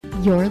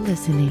You're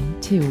listening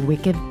to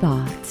Wicked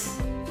Thoughts,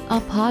 a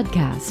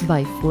podcast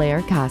by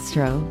Flair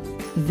Castro.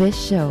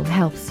 This show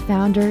helps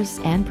founders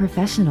and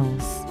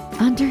professionals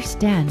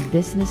understand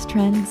business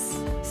trends,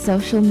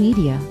 social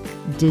media,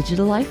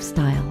 digital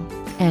lifestyle,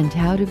 and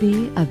how to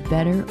be a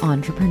better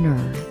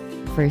entrepreneur.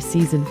 For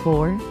Season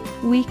 4,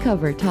 we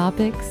cover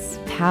topics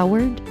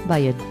powered by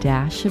a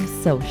dash of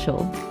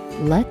social.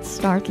 Let's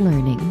start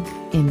learning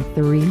in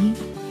 3,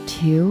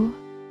 2,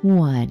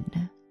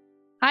 1.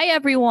 Hi,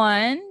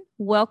 everyone.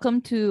 Welcome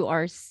to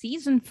our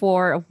Season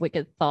 4 of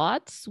Wicked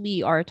Thoughts.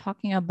 We are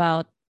talking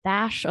about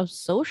dash of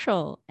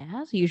social,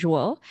 as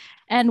usual.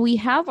 And we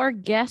have our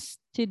guest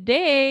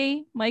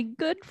today, my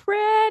good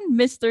friend,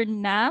 Mr.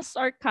 Nas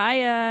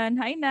Arcayan.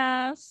 Hi,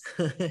 Nas.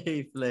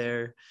 Hey,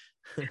 Flair.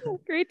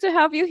 Great to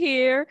have you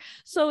here.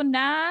 So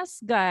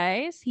Nas,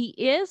 guys, he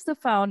is the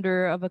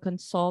founder of a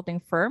consulting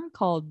firm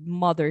called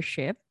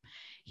Mothership.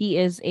 He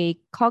is a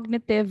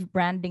cognitive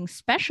branding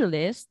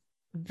specialist,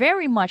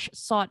 very much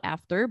sought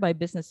after by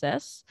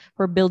businesses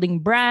for building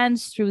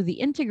brands through the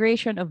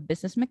integration of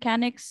business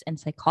mechanics and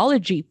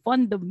psychology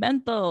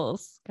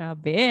fundamentals.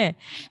 Grabe. And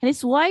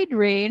his wide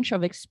range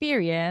of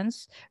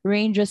experience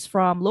ranges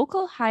from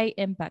local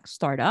high-impact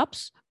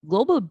startups,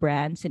 global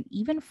brands, and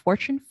even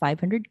Fortune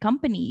 500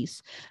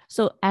 companies.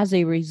 So as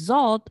a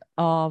result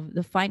of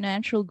the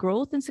financial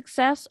growth and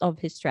success of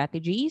his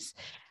strategies,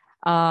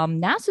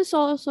 Nas is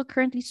also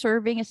currently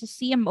serving as a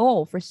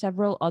CMO for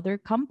several other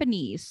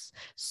companies.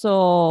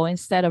 So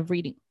instead of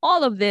reading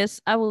all of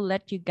this, I will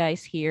let you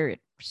guys hear it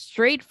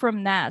straight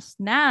from Nas.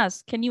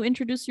 Nas, can you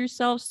introduce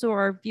yourselves to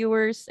our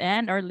viewers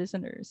and our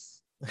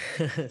listeners?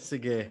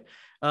 Sige.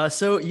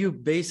 So you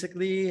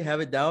basically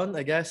have it down,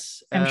 I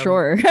guess. I'm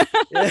sure.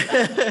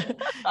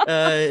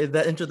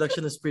 That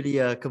introduction is pretty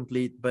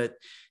complete, but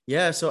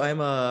yeah. So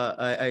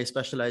I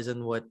specialize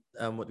in what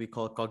we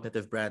call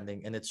cognitive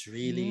branding, and it's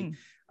really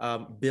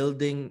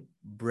building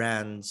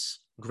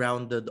brands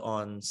grounded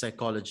on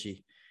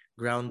psychology,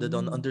 grounded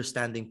on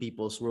understanding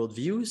people's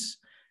worldviews,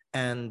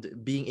 and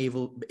being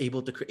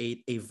able to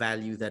create a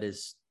value that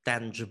is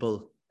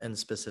tangible and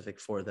specific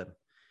for them.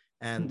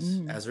 And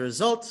as a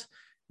result,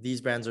 these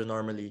brands are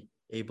normally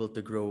able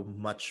to grow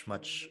much,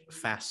 much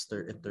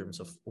faster in terms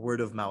of word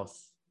of mouth,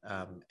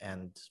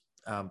 and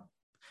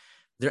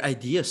their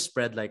ideas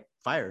spread like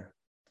fire.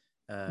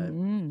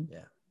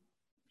 Yeah.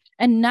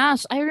 And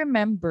Nas, I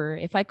remember,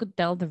 if I could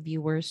tell the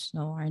viewers,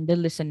 no, and the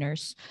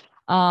listeners,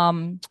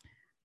 I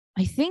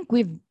think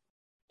we've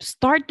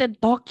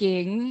started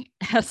talking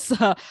as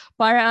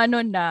para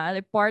ano na,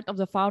 like part of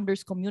the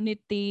founders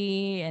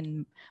community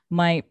and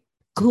my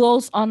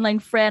close online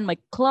friend, my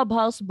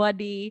clubhouse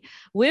buddy.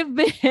 We've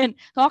been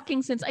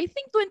talking since I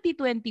think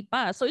 2020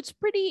 pa. So it's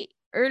pretty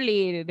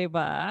early, di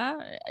ba?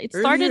 It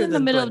started Earlier in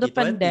the than middle of the 2020,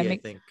 I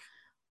pandemic. think.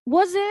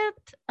 Was it?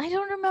 I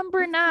don't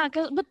remember na.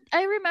 But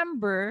I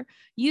remember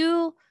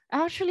you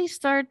actually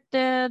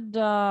started,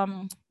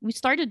 we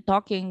started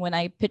talking when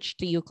I pitched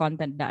to you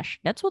Content Dash.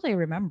 That's what I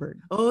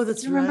remembered. Oh,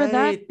 that's You remember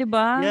that, right.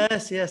 diba?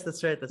 Yes,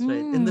 that's right. That's right.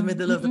 In the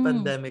middle of the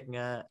pandemic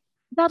nga.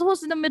 That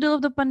was in the middle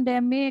of the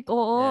pandemic.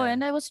 Oh, Yeah.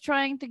 and I was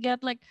trying to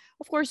get like,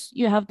 of course,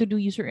 you have to do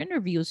user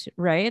interviews,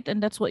 right?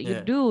 And that's what you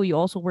Yeah. do. You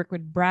also work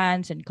with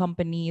brands and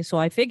companies. So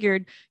I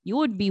figured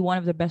you would be one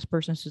of the best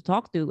persons to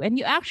talk to. And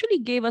you actually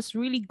gave us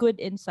really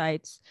good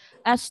insights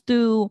as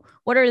to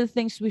what are the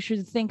things we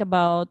should think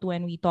about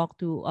when we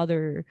talk to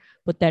other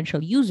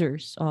potential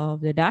users of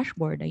the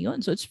dashboard.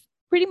 Ayun. So it's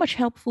pretty much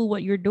helpful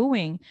what you're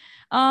doing.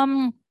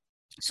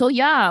 So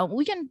yeah,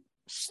 we can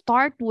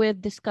start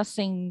with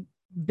discussing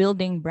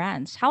building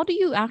brands. How do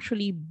you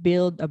actually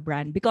build a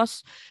brand?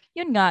 Because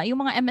yun nga,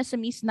 yung mga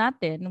MSMEs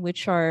natin,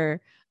 which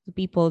are the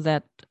people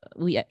that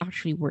we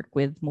actually work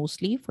with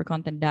mostly for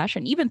Content Dash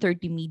and even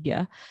 30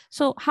 Media.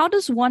 So how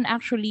does one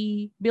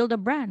actually build a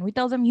brand? We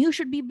tell them you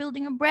should be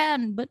building a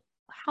brand, but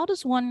how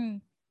does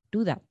one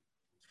do that?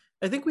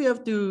 I think we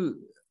have to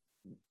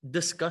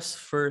discuss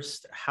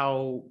first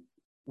how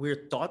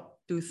we're taught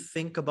to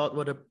think about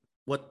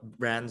what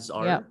brands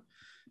are. Yeah.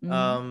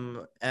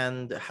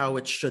 And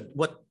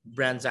what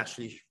brands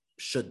actually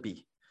should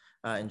be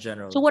in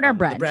general. So what are The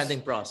brands?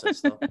 branding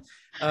process. No?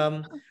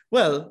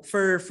 Well,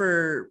 for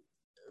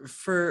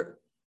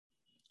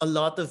a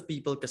lot of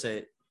people,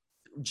 kasi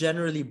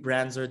generally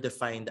brands are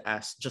defined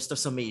as just a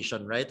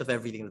summation, right, of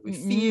everything that we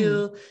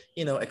feel,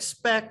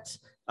 expect,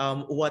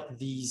 what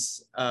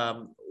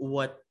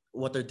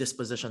their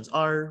dispositions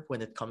are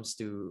when it comes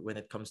to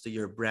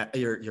your brand,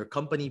 your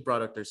company,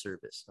 product, or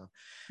service. No?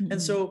 And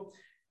so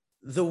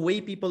the way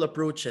people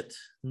approach it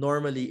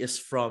normally is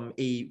from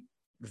a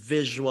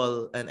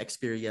visual and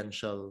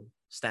experiential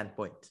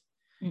standpoint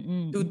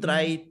to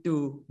try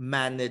to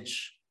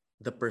manage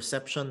the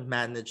perception,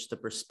 manage the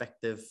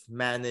perspective,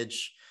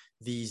 manage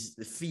these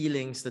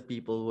feelings that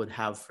people would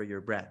have for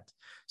your brand.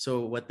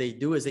 So what they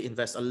do is they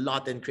invest a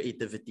lot in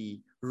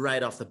creativity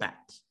right off the bat.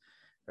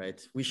 Right?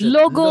 We should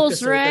Logos, look a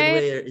certain right?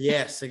 way.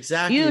 Yes,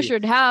 exactly. You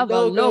should have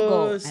Logos, a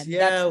logo, and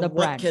yeah, that's the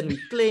what brand. can we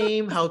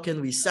claim? How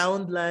can we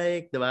sound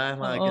like? Diba?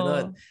 Mga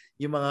ganon.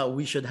 Yung mga,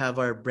 we should have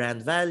our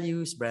brand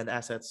values, brand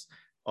assets.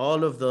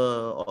 all of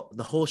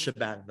the whole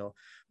shebang, no.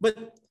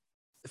 But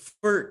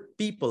for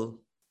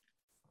people,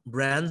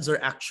 brands are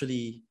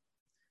actually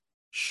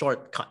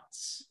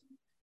shortcuts.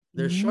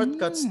 They're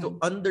shortcuts to Mm.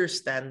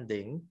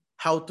 understanding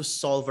how to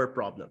solve our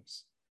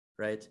problems,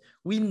 right?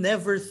 We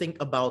never think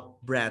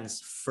about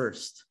brands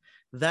first.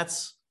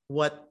 That's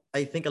what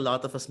I think a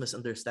lot of us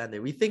misunderstand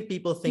it. We think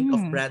people think of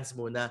Mm. brands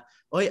muna,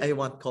 oy, I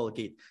want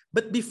Colgate.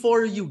 But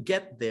before you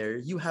get there,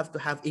 you have to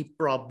have a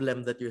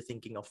problem that you're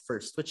thinking of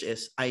first, which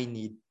is I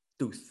need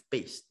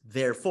toothpaste.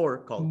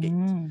 Therefore, Colgate.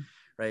 Mm.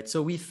 Right?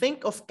 So we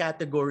think of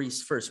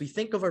categories first. We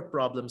think of our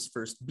problems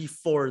first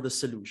before the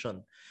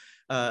solution.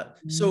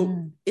 So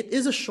Mm. it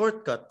is a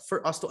shortcut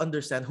for us to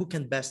understand who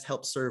can best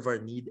help serve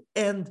our need,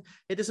 and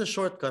it is a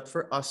shortcut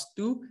for us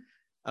to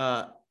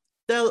uh,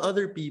 tell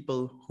other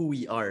people who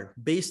we are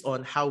based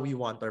on how we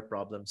want our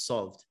problem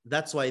solved.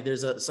 That's why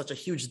there's such a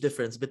huge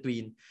difference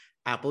between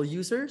Apple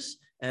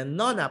users and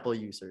non-Apple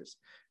users.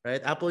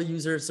 Right? Apple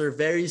users are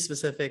very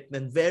specific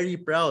and very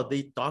proud.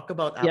 They talk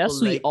about Apple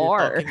Yes, we like they're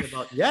are. talking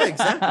about, yeah,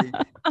 exactly.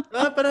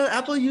 But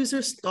Apple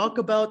users talk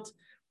about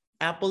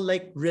Apple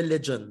like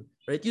religion,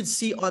 right? You'd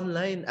see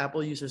online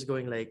Apple users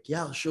going like,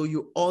 yeah, I'll show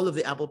you all of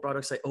the Apple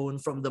products I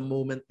own from the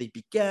moment they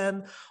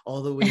began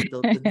all the way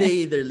till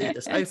today, their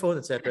latest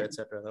iPhone, etc.,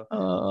 etc. No?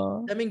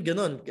 Oh. I mean,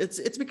 ganon. It's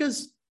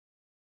because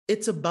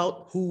it's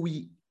about who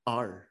we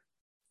are,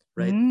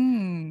 right?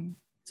 Mm.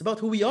 It's about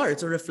who we are.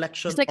 It's a It's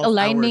reflection like of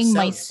aligning ourselves.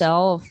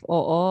 myself,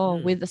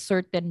 Mm, with a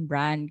certain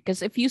brand.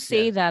 Because if you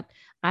say yeah. that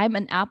I'm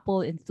an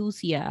Apple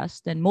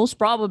enthusiast, then most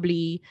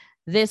probably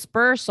this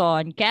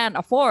person can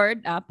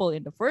afford Apple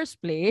in the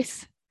first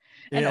place.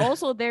 And Yeah.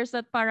 also there's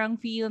that parang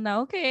feel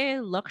na, okay,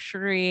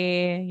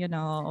 luxury,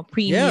 Yeah.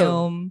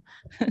 premium.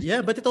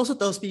 Yeah, but it also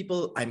tells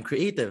people I'm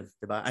creative,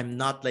 diba? I'm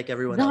not like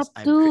everyone That else.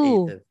 I'm too.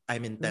 creative.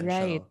 I'm Right.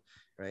 intentional,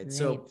 right? Right.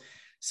 So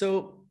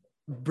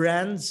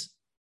brands,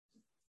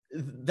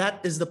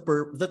 that is the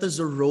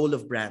role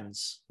of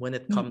brands Mm-mm. when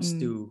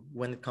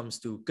it comes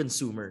to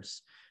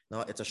consumers.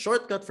 Now, it's a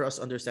shortcut for us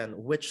to understand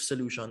which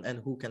solution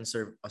and who can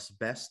serve us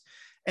best,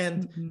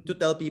 and to Mm-mm.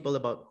 tell people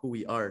about who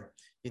we are.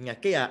 Yun nga,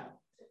 kaya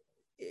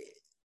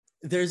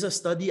there's a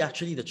study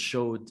actually that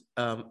showed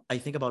I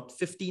think about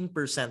 15%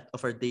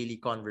 of our daily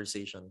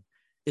conversation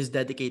is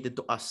dedicated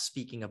to us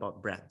speaking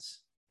about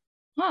brands.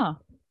 Huh.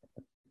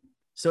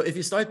 So if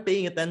you start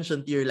paying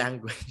attention to your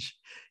language,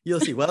 you'll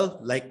see,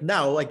 well, like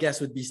now, I guess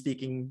would be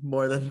speaking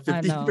more than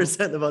I know.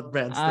 15% about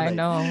brands I tonight.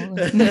 know.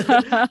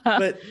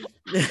 But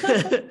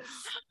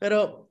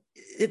pero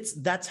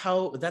that's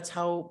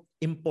how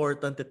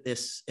important it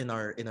is in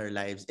our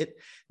lives.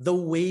 The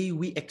way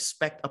we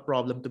expect a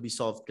problem to be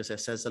solved because it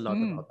says a lot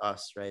Mm. about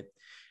us, right?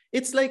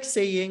 It's like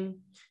saying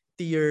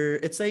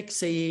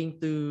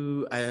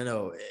to I don't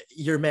know,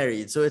 you're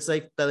married. So it's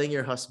like telling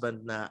your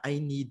husband na I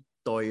need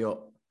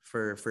toyo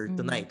for Mm.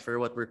 tonight for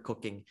what we're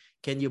cooking.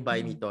 Can you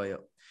buy me Mm. toyo?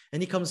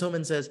 And he comes home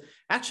and says,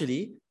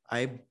 actually,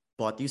 I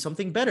bought you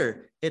something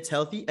better. It's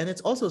healthy and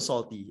it's also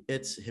salty.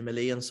 It's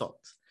Himalayan salt.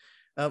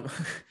 Um,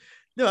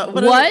 diba?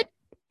 What?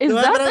 Is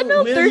Diba? that an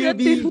Will you alternative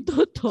be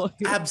to toyo?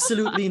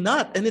 absolutely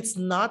not? And it's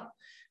not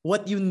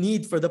what you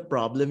need for the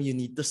problem you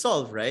need to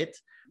solve, right?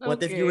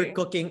 What if you were Okay.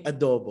 cooking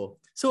adobo?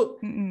 So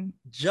Mm-mm.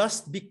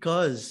 just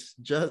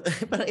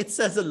parang it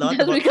says a lot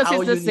Just about because how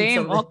it's the you need same.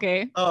 something. Okay.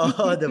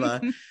 Oh, diba?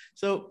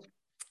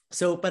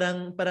 So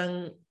parang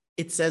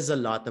it says a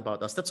lot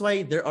about us. That's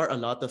why there are a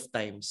lot of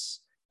times.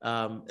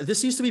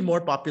 This used to be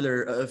more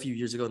popular a few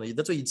years ago. No?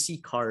 That's why you'd see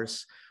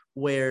cars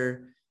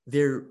where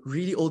they're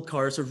really old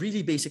cars or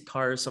really basic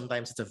cars.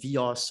 Sometimes it's a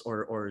Vios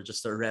or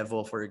just a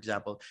Revo, for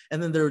example, and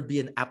then there would be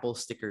an Apple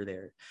sticker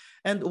there.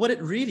 And what it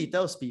really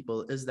tells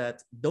people is that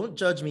don't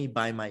judge me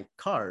by my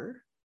car,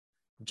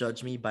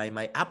 judge me by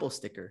my Apple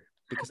sticker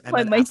because I'm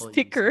By an my Apple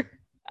sticker.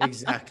 user.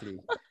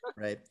 Exactly.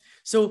 Right.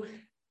 So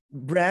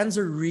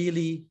brands are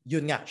really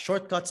yun nga,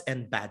 shortcuts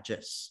and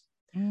badges.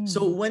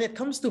 So Mm. when it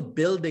comes to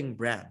building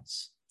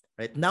brands,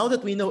 right, now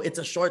that we know it's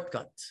a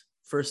shortcut,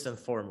 first and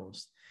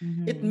foremost,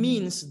 it Mm-hmm.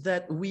 means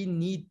that we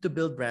need to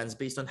build brands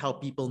based on how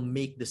people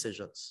make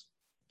decisions.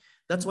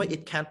 That's why Mm-mm.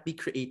 it can't be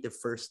creative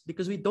first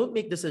because we don't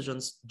make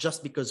decisions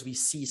just because we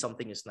see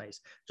something is nice,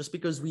 just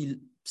because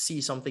we see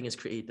something is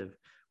creative.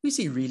 We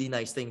see really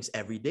nice things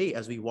every day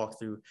as we walk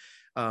through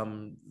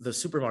the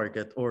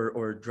supermarket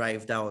or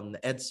drive down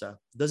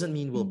EDSA. Doesn't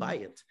mean we'll buy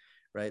it,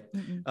 right?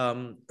 Mm-mm.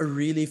 A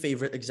really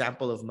favorite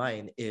example of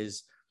mine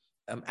is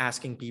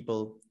asking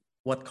people,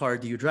 what car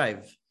do you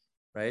drive,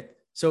 right?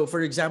 So,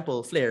 for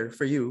example, Flair,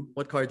 for you,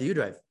 what car do you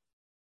drive?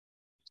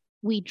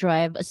 We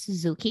drive a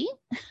Suzuki.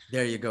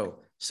 There you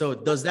go. So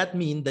does that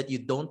mean that you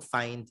don't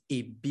find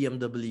a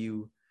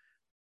BMW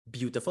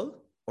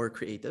beautiful or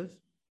creative?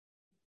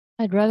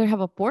 I'd rather have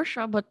a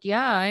Porsche, but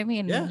yeah, I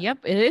mean, Yeah. yep,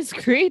 it is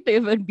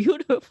creative and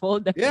beautiful,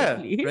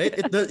 Yeah, definitely. right?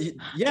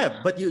 Yeah,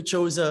 but you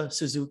chose a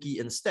Suzuki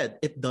instead.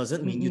 It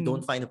doesn't mean you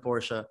don't Mm-mm. find a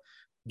Porsche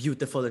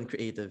beautiful and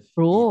creative either,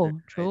 True,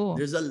 right? true.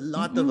 There's a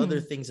lot of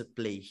other Mm-mm. things at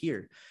play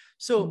here.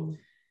 So Mm.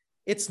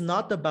 it's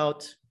not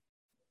about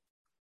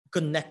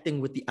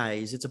connecting with the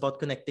eyes, it's about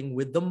connecting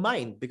with the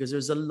mind because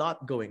there's a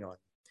lot going on.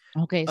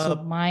 Okay, so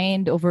Uh,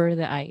 mind over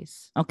the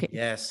eyes. Okay.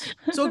 yes.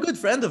 So a good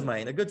friend of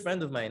mine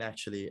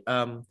actually.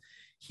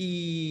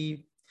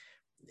 He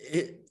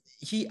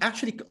he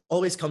actually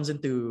always comes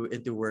into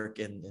work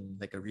in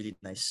like a really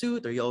nice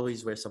suit, or he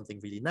always wears something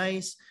really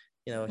nice.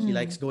 You know, he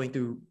likes Mm. going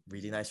to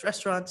really nice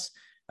restaurants,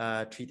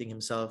 treating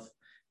himself.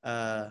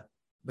 Uh,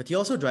 but he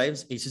also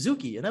drives a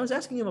Suzuki, and I was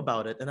asking him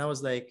about it, and I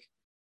was like,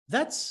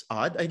 "That's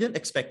odd. I didn't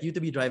expect you to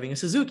be driving a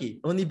Suzuki,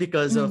 only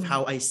because of Mm.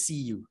 how I see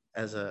you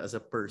as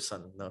a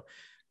person." No,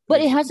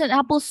 But it which has an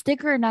Apple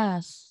sticker,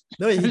 Nas.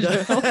 no, he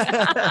does.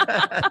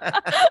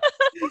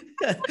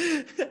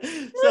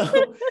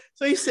 so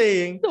so he's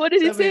saying, So what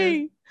did he sabi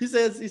niya,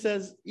 say? he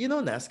says, you know,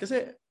 Nas,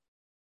 kasi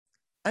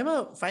I'm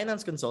a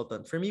finance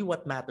consultant. For me,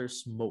 what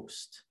matters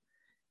most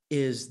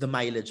is the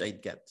mileage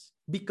I'd get,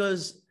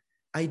 because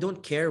I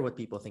don't care what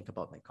people think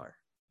about my car.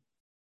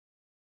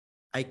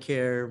 I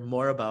care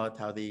more about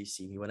how they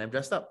see me when I'm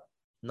dressed up,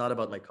 not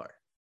about my car.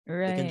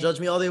 They can Right. judge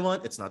me all they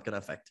want. It's not going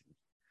to affect me.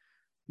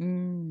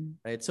 Mm.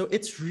 Right? So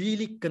it's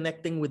really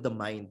connecting with the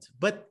mind,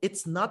 but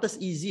it's not as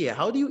easy.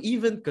 How do you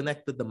even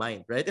connect with the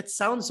mind, right? It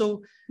sounds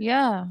so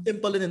Yeah.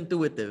 simple and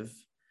intuitive.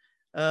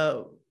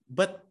 Uh,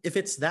 but if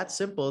it's that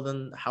simple,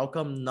 then how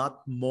come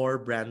not more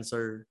brands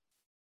are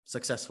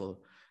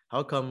successful?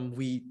 How come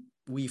we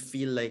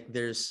feel like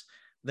there's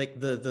like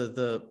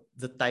the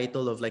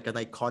title of like an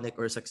iconic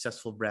or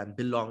successful brand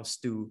belongs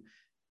to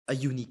a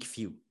unique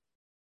few,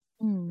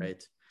 Mm.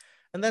 right?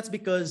 And that's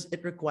because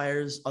it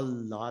requires a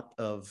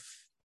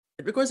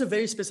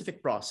very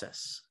specific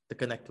process to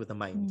connect with the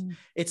mind. Mm.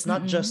 It's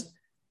not Mm-mm. just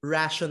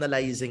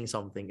rationalizing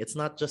something. It's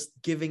not just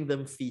giving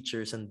them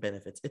features and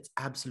benefits. It's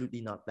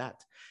absolutely not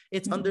that.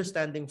 It's Mm-mm.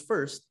 understanding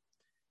first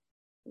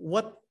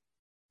what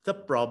the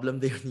problem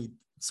they need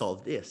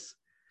solved is.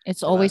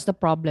 It's always Diba? the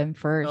problem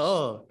first.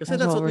 Oh, kasi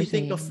That's that's what what we're we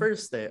think of saying.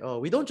 first. Eh. Oh,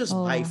 we don't just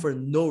buy Oh. for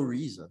no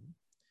reason.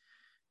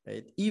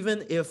 Right?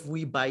 Even if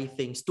we buy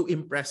things to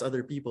impress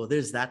other people,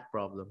 there's that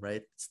problem,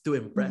 right? It's to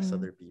impress Mm-mm.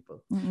 other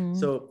people. Mm-mm.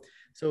 So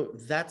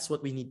that's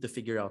what we need to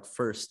figure out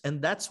first.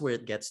 And that's where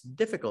it gets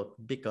difficult,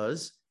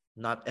 because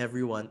not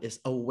everyone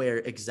is aware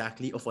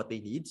exactly of what they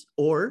need,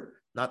 or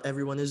not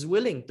everyone is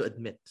willing to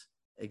admit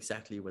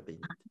exactly what they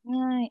need.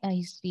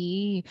 I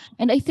see.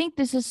 And I think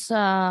this is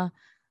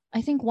I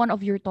think one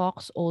of your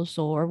talks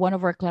also, or one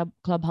of our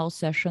clubhouse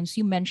sessions,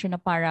 you mentioned na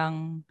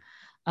parang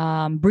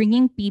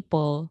bringing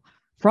people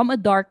from a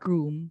dark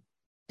room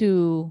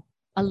to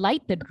a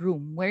lighted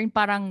room, wherein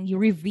parang you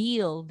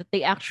reveal that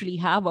they actually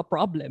have a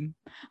problem.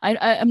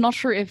 I'm not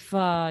sure if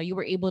you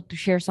were able to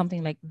share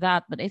something like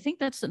that, but I think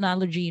that's an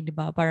analogy,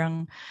 diba?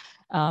 Parang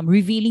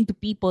revealing to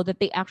people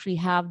that they actually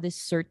have this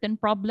certain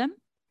problem, and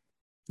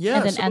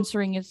Yeah. then So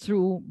answering it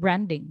through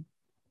branding,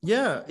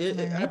 yeah,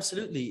 right?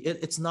 absolutely.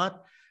 It's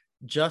not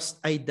just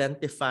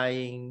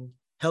identifying,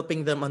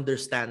 helping them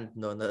understand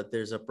no, that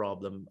there's a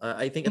problem.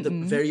 I think at the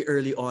Mm-mm. very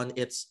early on,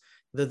 it's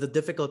the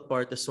difficult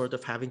part is sort of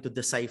having to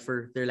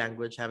decipher their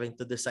language, having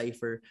to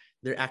decipher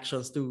their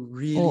actions to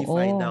really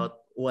find Oo. out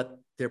what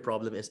their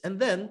problem is. And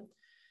then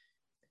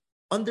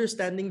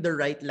understanding the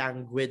right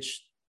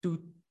language to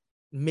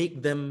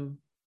make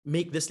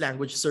this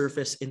language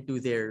surface into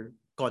their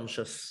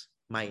conscious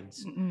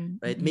minds, Mm-mm.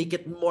 right? Make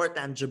Mm-mm. it more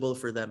tangible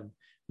for them,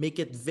 make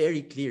it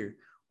very clear.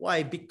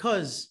 Why?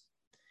 Because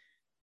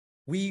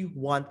we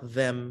want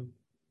them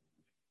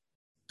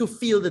to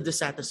feel the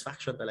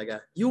dissatisfaction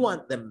talaga. You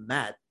want them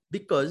mad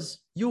because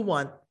you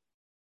want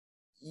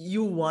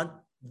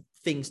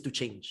things to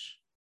change.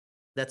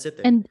 That's it.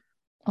 Eh. And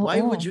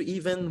Why would oo. you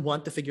even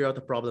want to figure out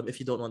a problem if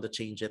you don't want to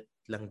change it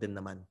lang din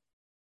naman?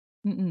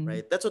 Mm-mm.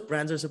 Right? That's what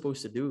brands are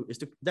supposed to do.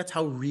 That's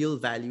how real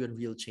value and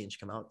real change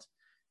come out,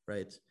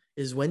 right?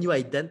 Is when you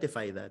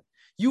identify that.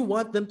 You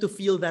want them to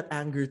feel that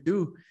anger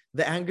too.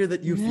 The anger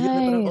that you feel na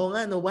parang, Right. oh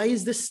nga, no, why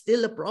is this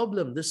still a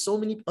problem? There's so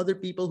many other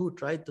people who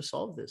tried to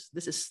solve this.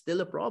 This is still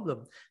a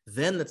problem.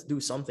 Then let's do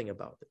something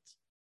about it.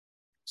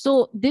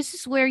 So this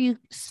is where you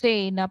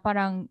say na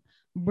parang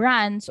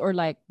brands or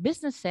like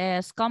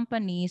businesses,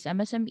 companies,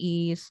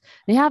 MSMEs,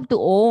 they have to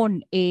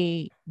own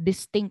a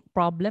distinct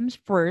problems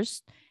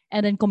first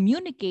and then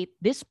communicate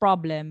this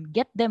problem,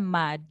 get them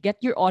mad, get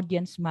your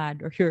audience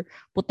mad or your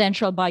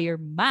potential buyer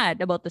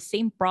mad about the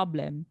same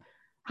problem.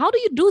 How do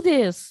you do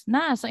this,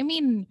 Nas? I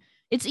mean,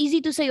 it's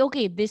easy to say,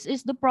 okay, this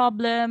is the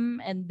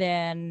problem, and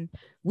then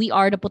we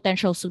are the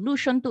potential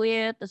solution to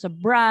it as a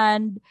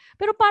brand.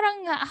 Pero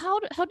parang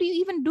how do you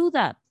even do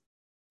that?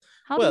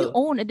 How do you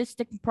Well, own a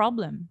distinct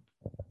problem?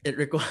 it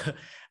requires,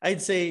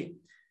 I'd say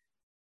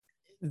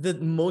the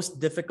most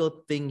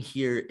difficult thing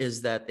here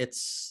is that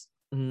it's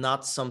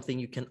not something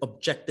you can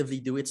objectively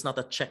do. It's not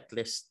a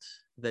checklist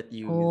that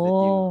you that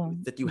you Oh.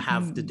 that you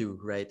have to Mm-mm. do,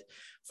 right?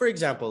 For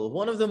example,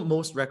 one of the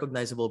most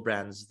recognizable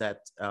brands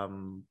that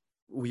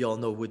we all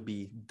know would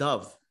be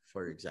Dove,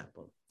 for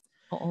example.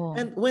 Oo.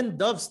 And when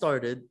Dove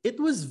started, it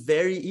was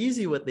very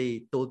easy what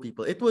they told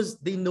people. It was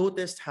they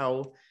noticed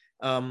how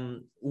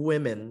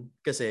women,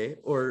 kasi,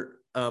 or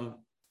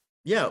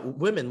yeah,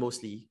 women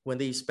mostly, when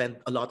they spend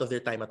a lot of their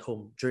time at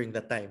home during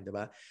that time,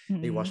 diba?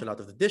 They wash Mm-mm. a lot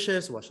of the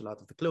dishes, wash a lot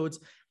of the clothes.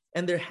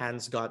 and their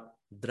hands got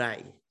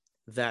dry.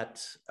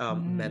 That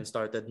men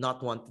started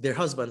not want their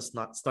husbands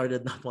not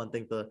started not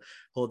wanting to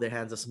hold their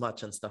hands as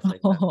much and stuff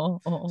like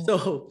that.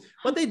 So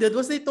what they did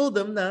was they told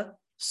them that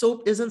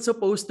soap isn't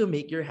supposed to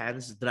make your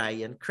hands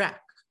dry and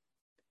crack.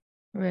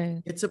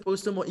 Right. It's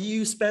supposed to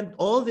you spend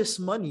all this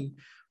money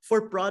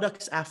for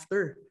products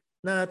after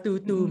na to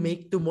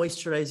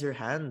moisturize your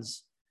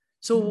hands.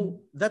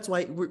 So that's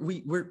why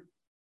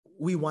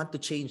we want to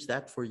change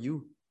that for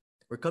you.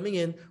 We're coming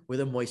in with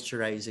a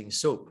moisturizing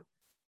soap.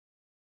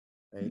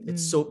 Right?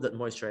 It's soap that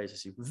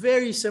moisturizes you.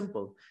 Very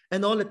simple.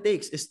 And all it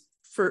takes is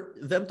for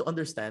them to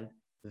understand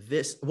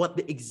what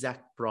the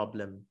exact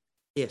problem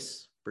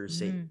is per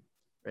se.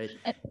 Right?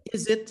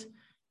 Is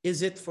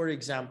it, for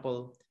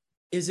example,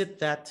 is it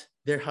that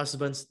their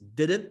husbands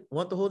didn't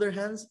want to hold their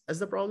hands as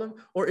the problem?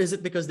 Or is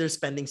it because they're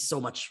spending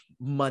so much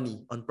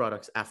money on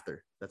products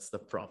after? That's the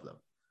problem.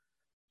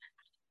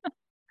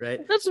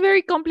 Right? That's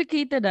very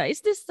complicated. Is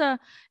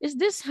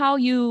this how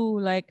you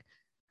like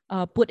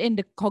put in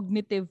the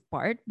cognitive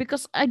part?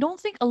 Because I don't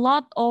think a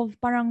lot of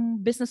parang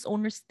business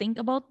owners think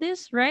about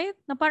this, right?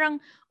 Na parang,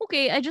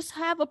 okay, I just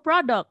have a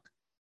product.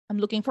 I'm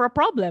looking for a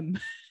problem.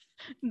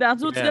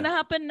 That's what's gonna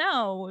happen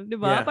now, di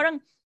ba? Yeah. Parang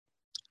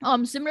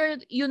similar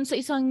yun sa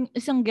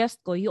isang guest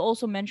ko. You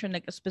also mentioned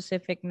like a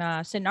specific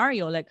na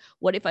scenario, like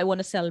what if I want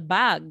to sell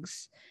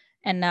bags,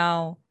 and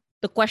now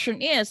the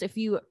question is, if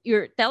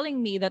you're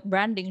telling me that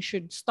branding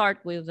should start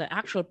with the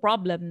actual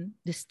problem,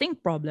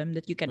 distinct problem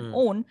that you can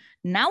own.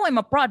 Now I'm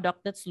a product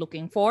that's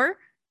looking for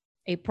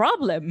a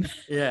problem.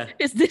 Yeah.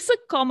 Is this a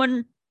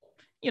common,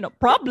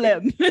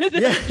 problem that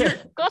your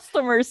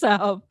customers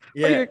have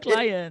or your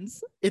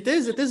clients? It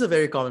is a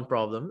very common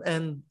problem,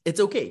 and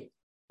it's okay.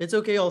 It's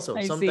okay also.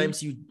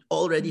 Sometimes you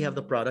already have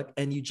the product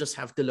and you just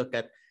have to look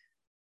at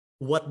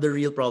what the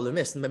real problem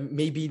is.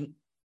 Maybe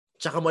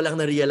tsaka mo lang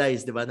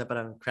na-realize, di ba, na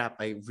parang,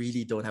 crap, I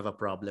really don't have a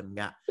problem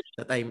nga.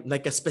 That I'm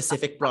like a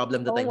specific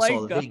problem that I'm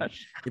solving.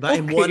 Di ba?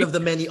 I'm one of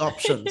the many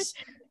options,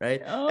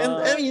 right?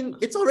 And I mean,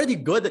 it's already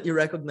good that you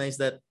recognize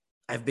that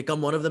I've become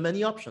one of the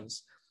many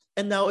options.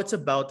 And now it's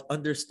about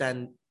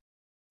putting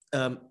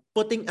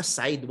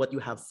aside what you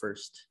have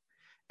first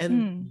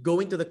and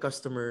going to your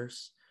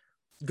customers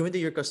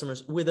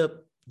with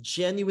a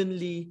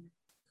genuinely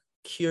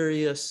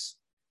curious,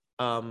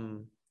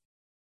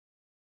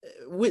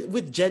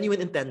 with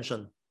genuine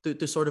intention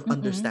to sort of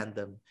understand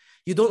them.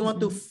 You don't want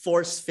to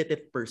force fit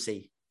it per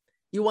se.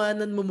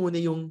 Iwanan mo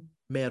muna yung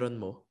meron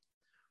mo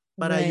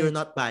para you're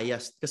not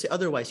biased. Kasi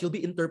otherwise, you'll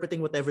be interpreting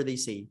whatever they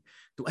say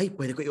to, ay,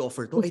 pwede ko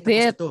i-offer to. Ay,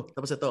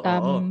 tapos ito.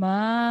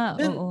 Tama.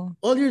 Then,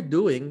 all you're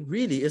doing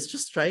really is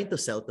just trying to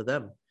sell to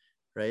them,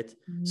 right?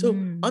 So,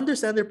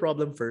 understand their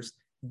problem first.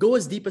 Go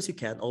as deep as you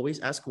can. Always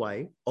ask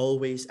why.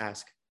 Always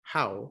ask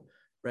how,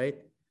 right?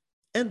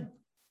 And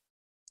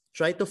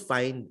try to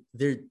find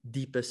their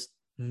deepest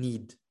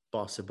need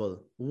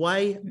possible.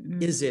 Why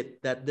is it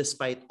that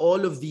despite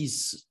all of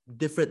these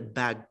different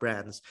bag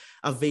brands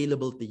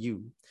available to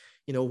you,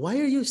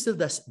 why are you still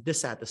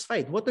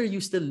dissatisfied? What are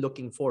you still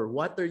looking for?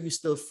 What are you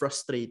still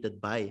frustrated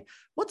by?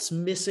 What's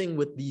missing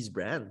with these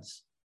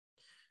brands?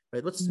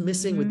 Right? What's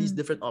missing with these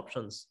different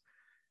options?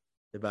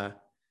 Diba?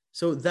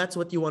 So that's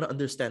what you want to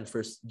understand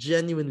first,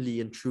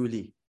 genuinely and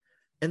truly.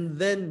 And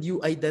then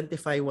you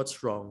identify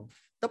what's wrong.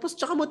 Tapos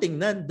tsaka mo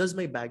tingnan, does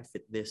my bag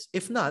fit this?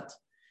 If not,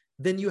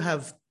 then you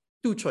have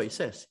two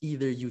choices.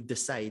 Either you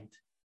decide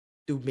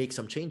to make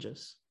some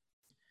changes,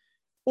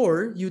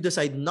 or you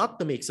decide not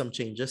to make some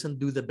changes and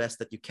do the best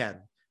that you can.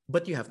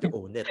 But you have to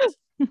own it,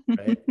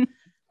 right?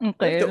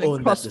 Okay, you have to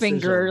own cross that decision.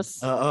 fingers.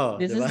 This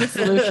diba? is the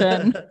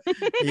solution.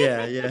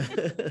 Yeah.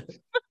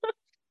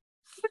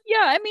 But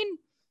yeah, I mean,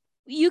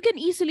 you can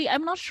easily,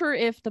 I'm not sure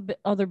if the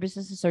other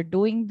businesses are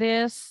doing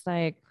this,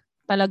 like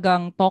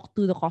talagang talk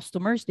to the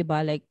customers,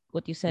 diba? Like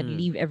what you said,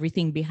 leave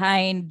everything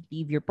behind,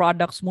 leave your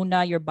products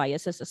muna, your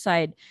biases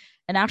aside,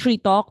 and actually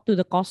talk to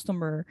the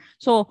customer.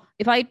 So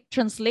if I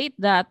translate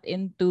that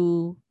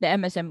into the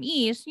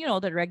MSMEs,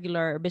 the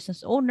regular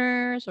business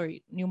owners or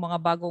yung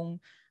mga bagong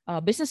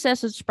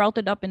businesses that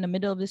sprouted up in the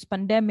middle of this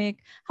pandemic,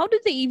 how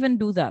did they even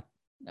do that?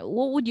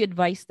 What would you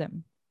advise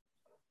them?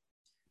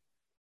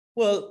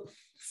 Well,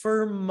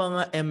 for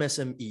mga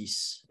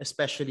MSMEs,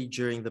 especially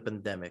during the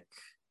pandemic,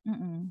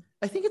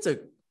 I think it's a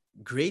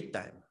great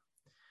time.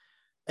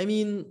 I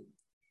mean,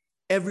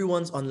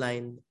 everyone's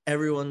online.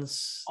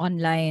 Everyone's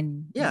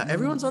online. Yeah,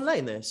 everyone's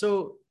online.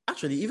 So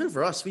actually, even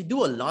for us, we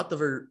do a lot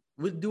of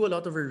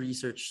our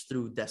research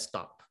through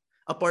desktop,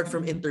 apart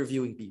from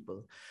interviewing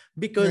people,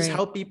 because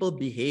how people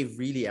behave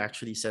really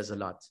actually says a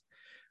lot.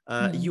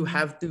 You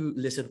have to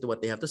listen to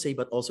what they have to say,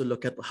 but also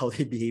look at how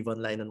they behave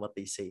online and what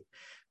they say.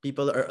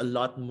 People are a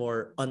lot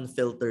more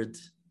unfiltered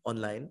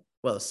online.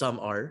 Well, some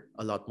are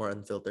a lot more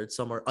unfiltered.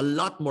 Some are a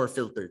lot more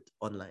filtered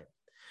online.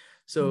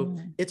 So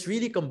it's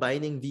really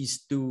combining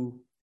these two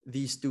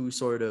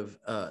sort of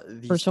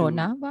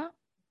persona ba?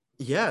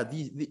 Yeah,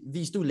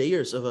 these two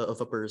layers of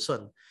a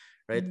person,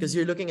 right? Because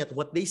you're looking at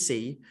what they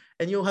say,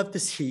 and you'll have to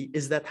see,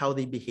 is that how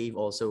they behave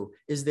also?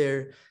 Is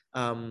there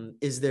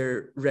is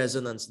there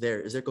resonance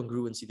there? Is there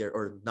congruency there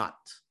or not?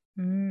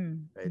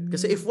 Right?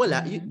 Because if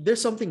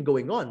there's something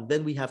going on,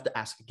 then we have to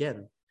ask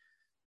again.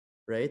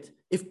 Right?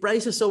 If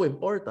price is so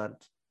important,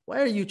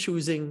 why are you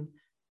choosing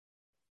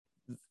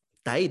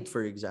Tide,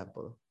 for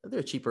example? There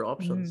are cheaper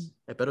options.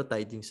 Pero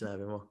Tide yung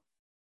sinabi mo.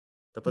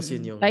 Tapos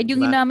yun yung... Tide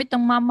yung ginamit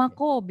ng mama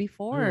ko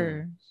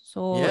before.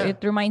 So, Yeah.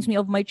 it reminds me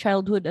of my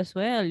childhood as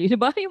well. Di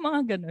ba? Yung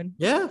mga ganun.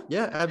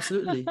 Yeah,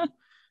 absolutely.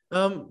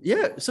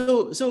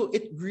 So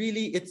it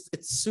really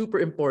it's super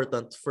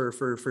important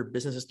for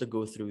businesses to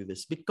go through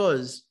this,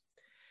 because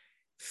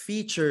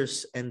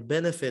features and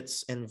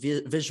benefits and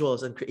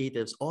visuals and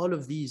creatives, all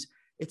of these,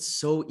 it's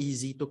so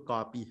easy to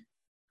copy.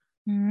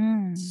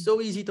 So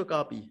easy to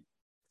copy.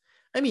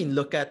 I mean,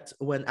 look at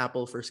when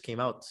Apple first came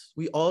out.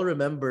 We all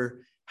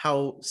remember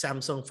how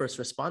Samsung first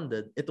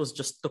responded. It was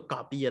just to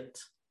copy it.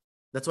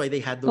 That's why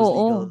they had those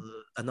legal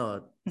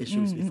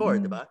issues before,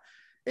 diba?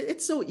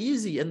 It's so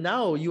easy. And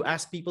now you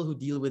ask people who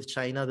deal with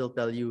China, they'll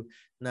tell you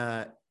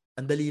na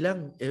andali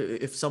lang.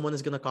 If someone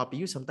is gonna copy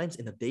you, sometimes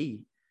in a day,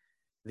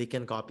 they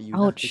can copy you.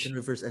 They can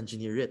reverse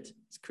engineer it.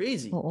 It's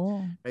crazy.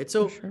 Right?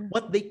 So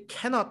what they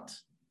cannot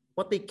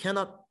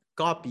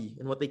copy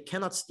and what they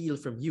cannot steal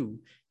from you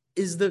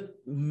is the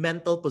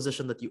mental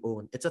position that you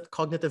own. It's a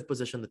cognitive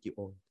position that you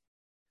own.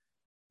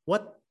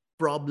 What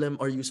problem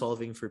are you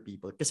solving for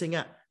people? Kasi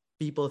nga,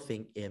 people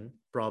think in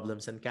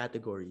problems and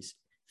categories.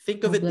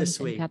 Think of it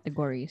this way.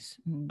 Categories.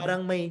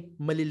 Parang may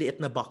maliliit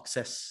na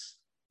boxes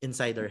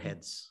inside our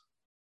heads.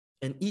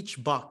 And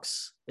each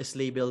box is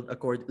labeled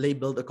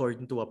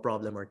according to a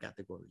problem or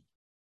category.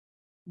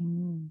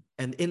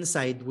 And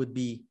inside would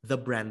be the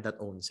brand that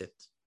owns it.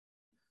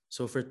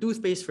 So for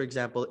toothpaste, for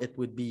example, it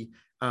would be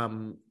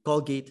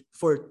Colgate.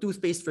 For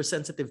toothpaste for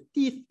sensitive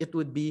teeth, it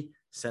would be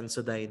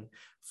Sensodyne.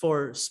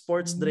 For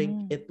sports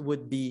drink, it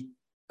would be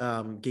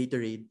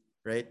Gatorade,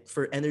 right?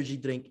 For energy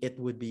drink, it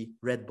would be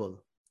Red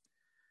Bull.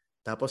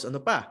 Tapos ano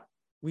pa?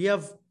 We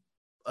have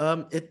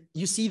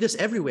you see this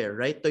everywhere,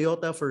 right?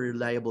 Toyota for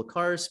reliable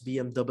cars,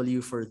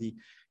 BMW for the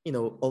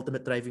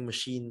ultimate driving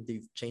machine.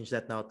 They've changed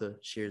that now to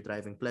sheer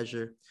driving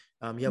pleasure.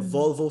 You have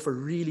Volvo for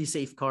really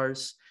safe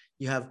cars.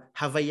 You have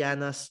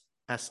Havaianas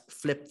as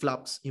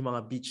flip-flops, yung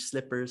mga beach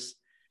slippers,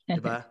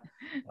 diba?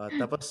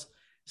 Tapos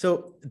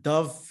so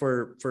Dove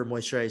for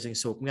moisturizing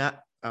soap nga,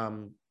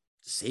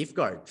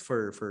 Safeguard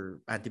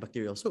for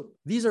antibacterial soap.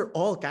 These are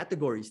all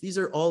categories.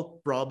 These are all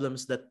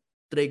problems that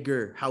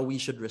trigger how we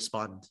should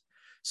respond.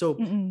 So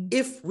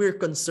if we're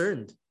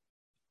concerned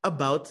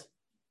about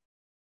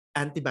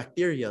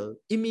antibacterial,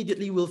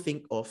 immediately we'll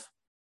think of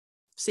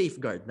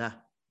Safeguard na.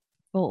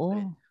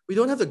 Right? We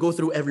don't have to go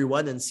through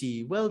everyone and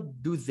see, well,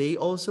 do they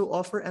also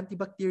offer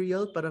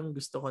antibacterial? Parang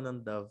gusto ko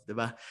ng Dove,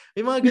 diba?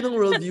 May mga ganong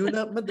worldview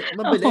na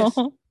mabilis.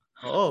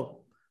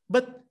 Oo.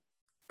 But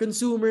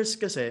consumers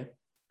kasi,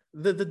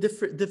 the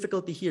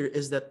difficulty here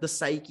is that the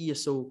psyche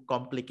is so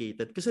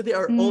complicated because there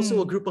are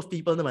also a group of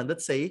people naman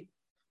that say,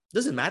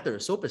 doesn't matter,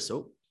 soap is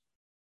soap.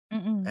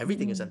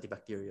 Everything is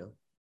antibacterial.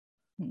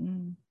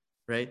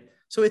 Right?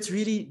 So it's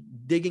really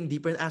digging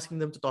deeper and asking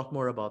them to talk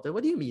more about it.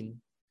 What do you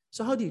mean?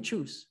 So how do you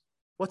choose?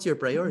 What's your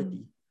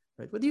priority?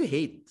 Right? What do you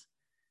hate?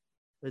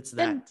 It's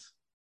that.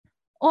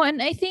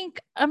 And I think,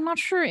 I'm not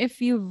sure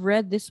if you've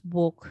read this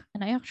book,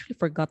 and I actually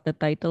forgot the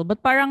title,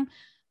 but parang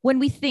when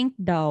we think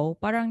daw,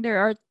 parang there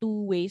are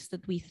two ways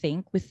that we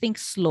think. We think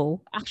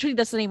slow. Actually,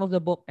 that's the name of the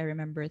book, I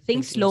remember.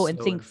 Think slow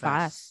and think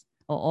fast.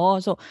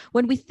 So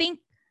when we think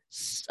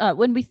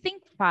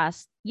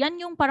fast, yan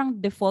yung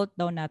parang default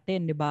daw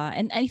natin, di ba?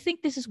 And I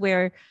think this is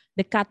where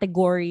the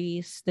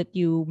categories that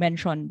you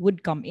mentioned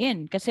would come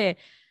in. Kasi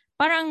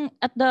parang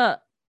at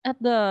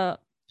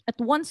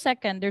 1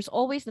 second, there's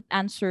always that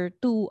answer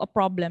to a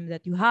problem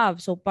that you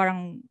have. So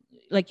parang,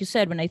 like you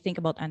said, when I think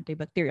about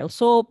antibacterial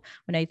soap,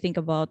 when I think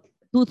about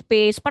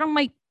toothpaste, parang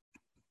may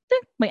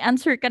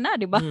answer ka na,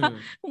 di ba?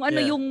 Kung ano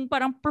yung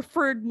parang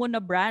preferred mo na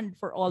brand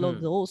for all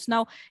of those.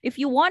 Now, if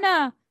you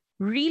wanna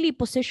really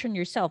position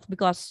yourself,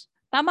 because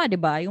tama, di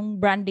ba? Yung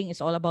branding is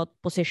all about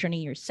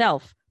positioning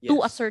yourself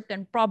to a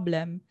certain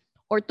problem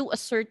or to a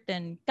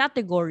certain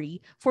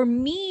category. For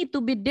me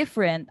to be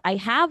different, I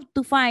have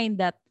to find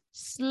that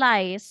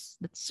slice,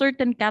 that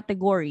certain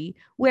category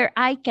where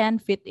I can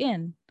fit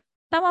in.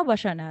 Tama ba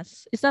siya,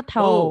 Nas? Is that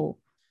how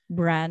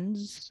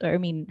brands, or I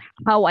mean,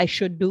 how I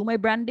should do my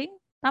branding?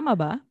 Tama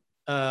ba?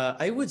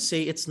 I would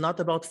say it's not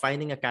about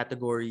finding a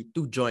category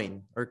to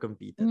join or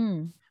compete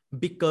in.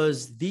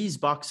 Because these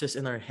boxes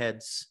in our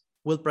heads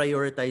will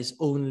prioritize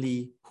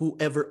only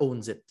whoever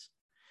owns it.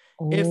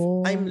 If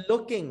I'm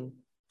looking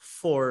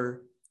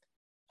for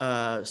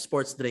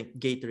sports drink,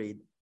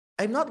 Gatorade,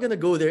 I'm not gonna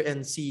go there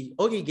and see,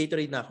 okay,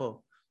 Gatorade na ako.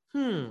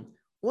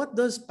 What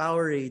does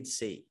Powerade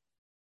say?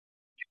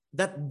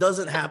 That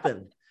doesn't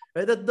happen.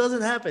 Right? That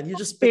doesn't happen. You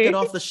just pick it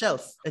off the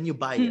shelf and you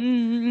buy it.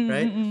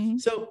 Right?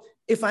 So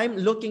if I'm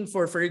looking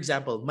for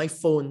example, my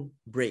phone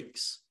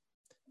breaks.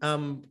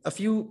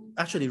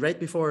 Right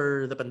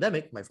before the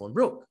pandemic, my phone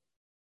broke.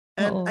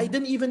 And I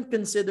didn't even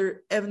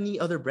consider any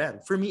other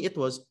brand. For me, it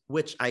was,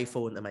 which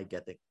iPhone am I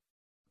getting?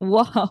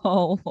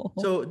 Wow.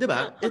 So,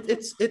 diba?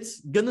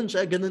 It's ganun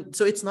siya, ganun.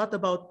 So it's not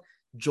about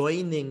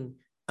joining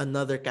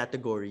another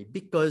category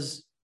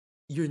because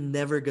you're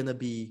never gonna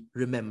be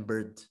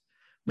remembered.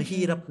 Mm-mm.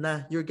 Mahirap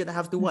na. You're gonna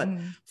have to what?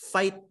 Mm-mm.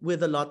 Fight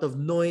with a lot of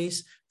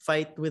noise,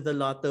 fight with a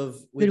lot of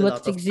With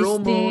what's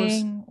promos.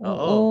 existing.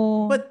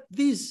 Oh, Oo. but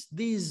these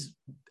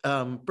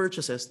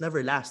purchases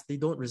never last. They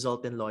don't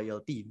result in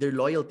loyalty. Their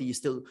loyalty is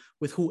still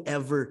with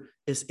whoever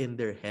is in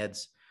their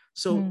heads.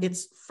 So Mm.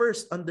 it's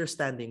first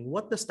understanding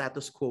what the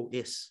status quo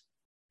is.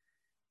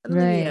 Ano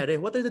Right. nangyayari?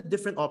 What are the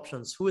different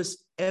options? Who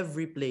is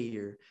every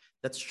player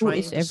that's Who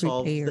trying is to every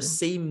solve the player?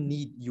 same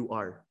need you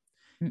are?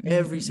 Mm-mm,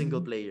 Every single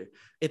mm-mm. player.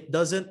 It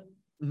doesn't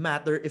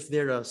matter if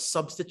they're a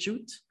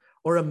substitute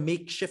or a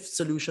makeshift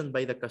solution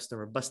by the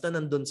customer. Basta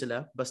nandun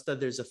sila, basta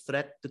there's a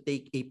threat to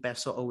take a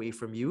peso away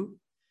from you,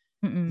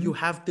 you Mm-mm.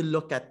 have to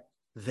look at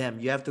them.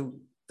 You have to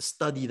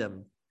study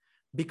them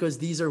because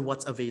these are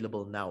what's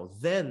available now.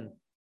 Then,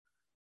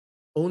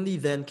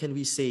 only then can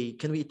we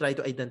try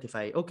to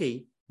identify,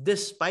 okay,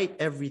 despite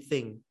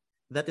everything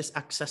that is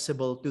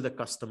accessible to the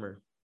customer,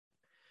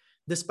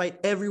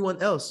 despite everyone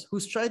else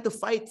who's trying to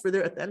fight for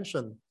their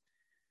attention,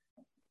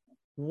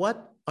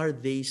 what are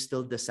they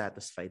still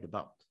dissatisfied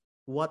about?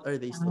 What are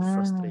they still Ah.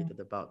 frustrated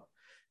about?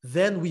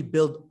 Then we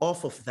build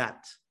off of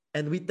that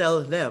and we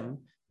tell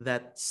them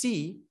that,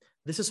 see,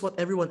 this is what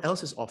everyone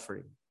else is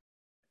offering.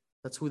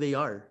 That's who they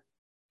are.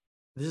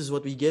 This is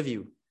what we give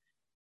you.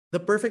 The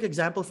perfect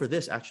example for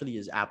this actually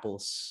is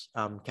Apple's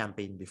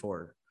campaign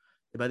before.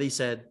 But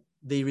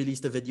they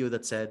released a video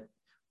that said,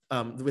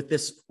 with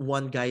this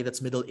one guy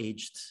that's middle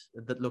aged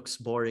that looks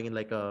boring in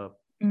like a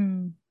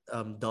Mm.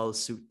 dull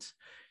suit.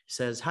 He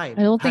says, "Hi,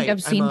 I don't think hi, I've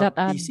I'm seen a that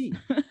ad. PC."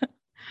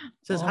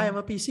 Says, "Hi, Oh. I'm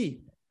a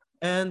PC,"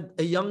 and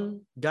a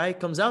young guy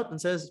comes out and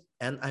says,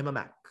 "And I'm a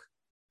Mac."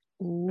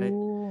 Right.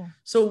 Ooh.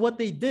 So what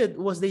they did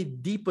was they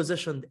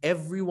depositioned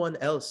everyone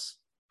else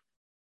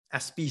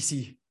as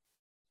PC.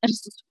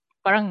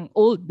 Parang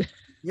old.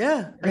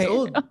 Yeah, as Right?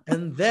 old,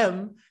 and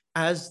them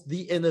as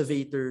the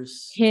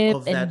innovators Hip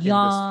of and that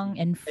young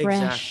industry. and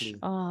fresh. Exactly.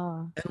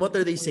 Ah. And what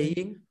are they Boring.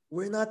 saying?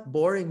 We're not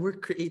boring. We're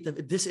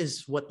creative. This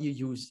is what you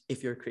use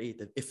if you're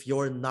creative. If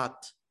you're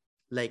not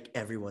like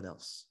everyone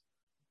else,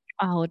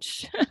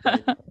 Ouch.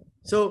 right?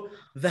 So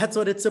that's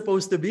what it's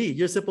supposed to be.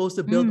 You're supposed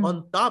to build Mm. on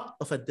top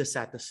of a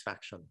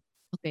dissatisfaction,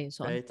 Okay,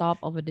 so on right? top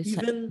of a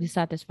Even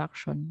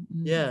dissatisfaction.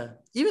 Mm. yeah,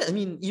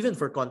 even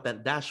for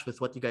Content Dash with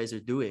what you guys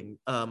are doing,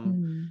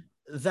 Mm.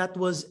 that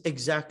was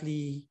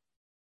exactly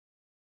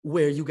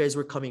where you guys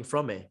were coming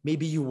from.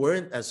 Maybe you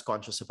weren't as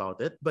conscious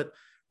about it, but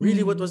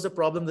really, what Mm. was the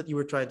problem that you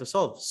were trying to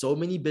solve? So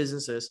many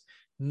businesses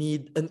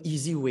need an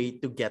easy way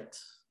to get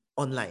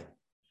online,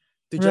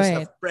 to just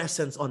Right. have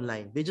presence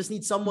online. They just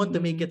need someone to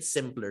make Mm-mm. it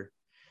simpler.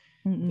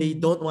 They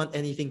Mm-mm. don't want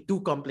anything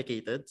too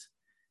complicated,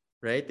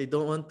 right? They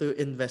don't want to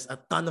invest a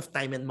ton of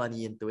time and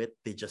money into it.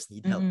 They just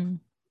need help. Mm-mm.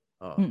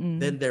 Mm-mm.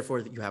 Then, therefore,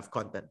 you have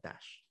Content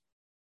Dash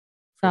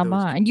for those Tama.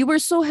 people. And you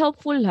were so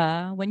helpful,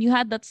 ha? When you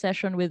had that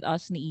session with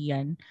us ni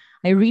Ian,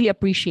 I really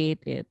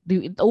appreciate it.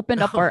 It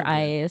opened up Oh, our I'm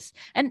glad. eyes.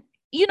 And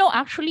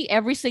actually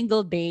every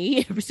single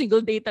day, every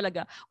single day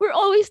talaga, we're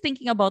always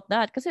thinking about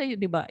that. Kasi,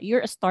 di ba,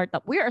 you're a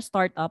startup. We're a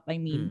startup, I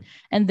mean. Mm,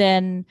 And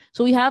then,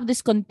 so we have this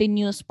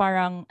continuous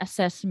parang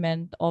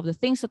assessment of the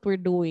things that we're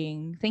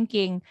doing,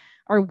 thinking,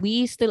 are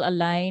we still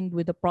aligned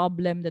with the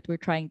problem that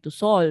we're trying to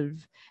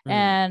solve? mm,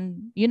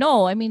 And,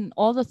 I mean,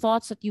 all the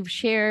thoughts that you've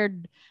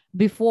shared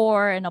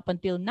before and up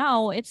until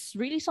now, it's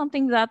really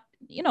something that,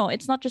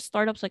 it's not just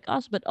startups like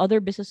us, but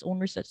other business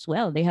owners as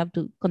well. They have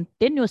to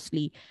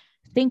continuously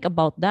think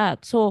about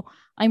that. So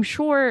I'm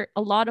sure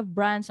a lot of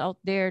brands out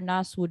there,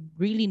 Nas, would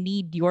really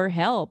need your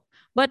help.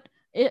 But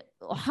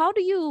how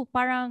do you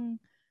parang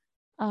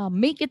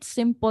make it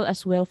simple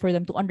as well for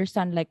them to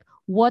understand, like,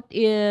 what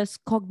is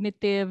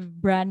cognitive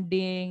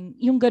branding,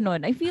 yung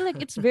ganon? I feel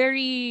like it's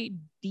very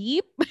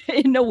deep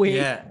in a way.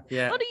 yeah,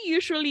 yeah. How do you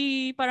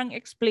usually parang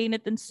explain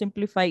it and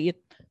simplify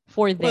it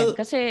for them? Well,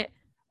 Kasi,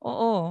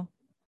 oo.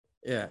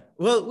 yeah.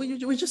 Well,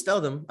 we just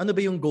tell them, ano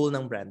ba yung goal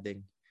ng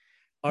branding?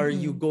 Are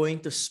you Mm-mm. going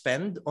to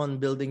spend on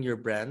building your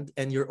brand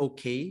and you're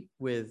okay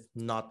with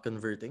not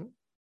converting?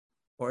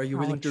 Or are you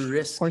willing to Ouch. Of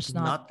risk course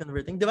not. not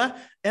converting? Diba?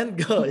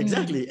 End goal, Mm-mm.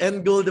 exactly.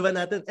 End goal, diba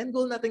natin? End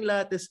goal nating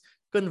lahat is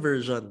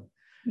conversion,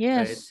 right?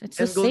 Yes, it's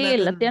a End goal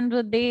sale at the natin, end of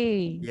the day.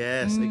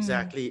 yes, Mm.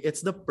 exactly.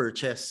 It's the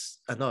purchase.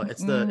 Ano,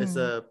 it's Mm-mm.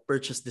 the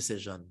purchase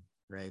decision,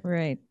 right?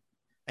 Right.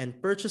 And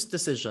purchase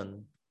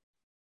decision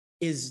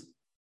is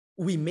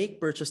we make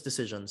purchase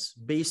decisions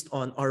based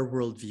on our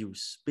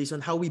worldviews, based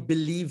on how we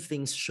believe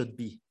things should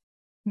be,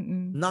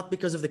 Mm-mm. not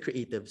because of the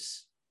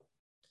creatives.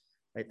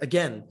 Right?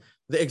 Again,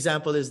 the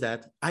example is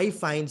that I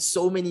find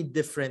so many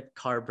different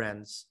car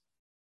brands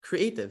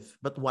creative,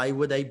 but why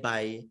would I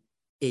buy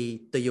a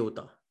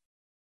Toyota?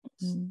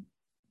 Mm-mm.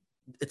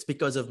 It's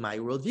because of my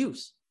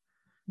worldviews,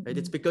 right?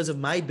 It's Mm-mm. because of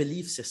my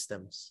belief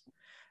systems.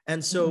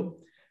 And Mm-mm. so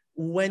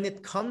when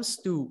it comes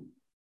to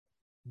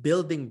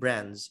building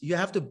brands, you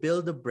have to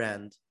build a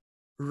brand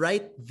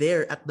right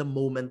there at the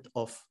moment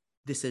of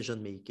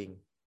decision making.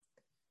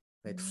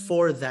 right?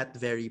 For that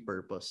very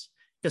purpose.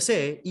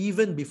 Kasi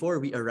even before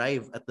we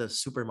arrive at the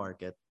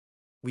supermarket,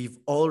 we've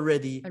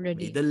already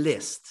made a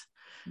list,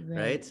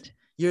 right?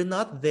 You're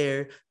not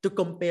there to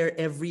compare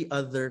every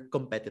other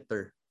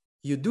competitor.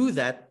 You do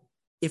that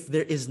if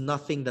there is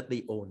nothing that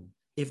they own,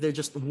 if they're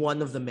just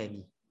one of the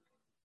many.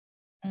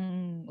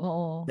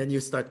 Then you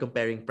start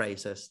comparing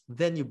prices.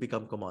 Then you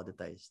become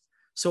commoditized.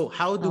 So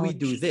how do we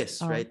do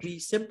this, right? We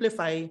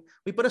simplify,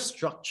 we put a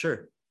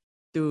structure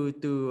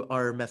to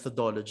our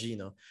methodology.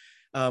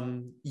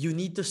 You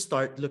need to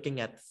start looking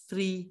at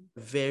 3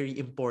 very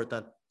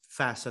important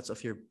facets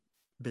of your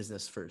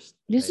business first.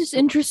 This is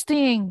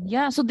interesting.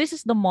 Yeah. So this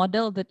is the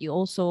model that you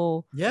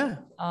also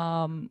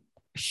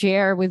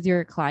share with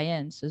your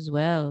clients as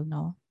well,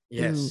 no?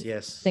 Yes, to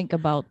yes. Think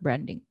about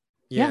branding.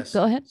 Yes.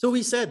 Yeah, go ahead. So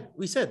we said,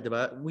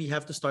 diba, we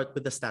have to start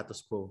with the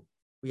status quo.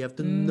 We have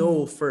to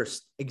know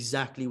first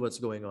exactly what's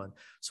going on.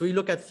 So we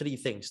look at 3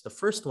 things. The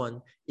first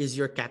one is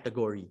your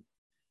category.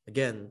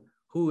 Again,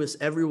 who is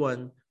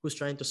everyone who's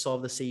trying to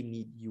solve the same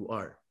need you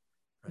are?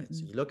 Right.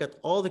 So you look at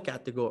all the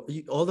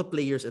category, all the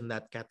players in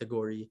that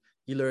category.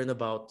 You learn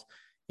about,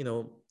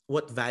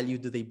 what value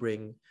do they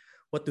bring?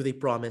 What do they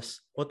promise?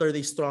 What are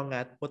they strong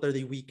at? What are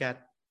they weak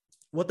at?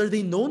 What are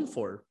they known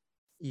for?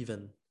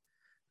 Even,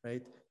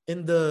 right?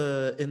 In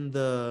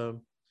the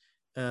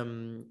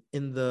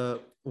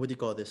what do you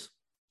call this?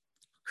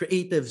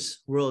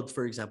 Creatives world,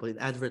 for example, in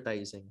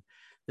advertising,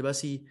 diba?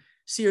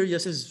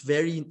 Serious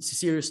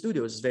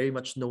Studios is very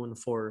much known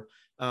for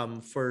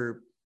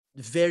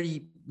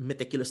very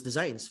meticulous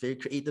designs, very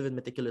creative and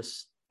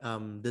meticulous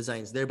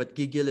designs there. But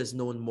Gigil is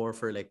known more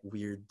for like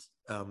weird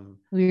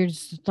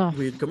stuff,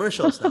 weird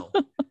commercials now,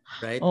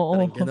 right?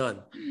 Parang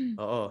ganon.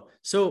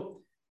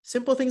 So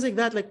simple things like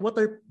that, like what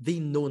are they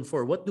known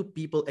for? What do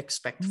people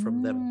expect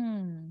from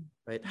them?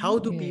 Right? How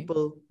do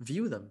people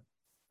view them?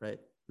 Right?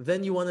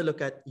 Then you want to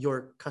look at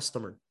your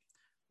customer,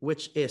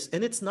 which is,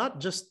 and it's not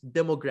just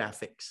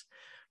demographics,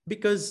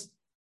 because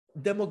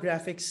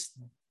demographics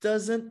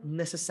doesn't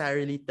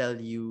necessarily tell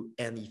you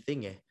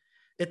anything.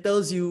 It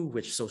tells you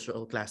which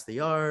social class they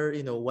are,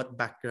 what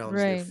backgrounds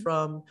they're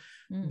from.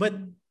 But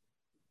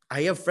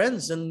I have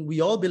friends and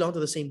we all belong to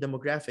the same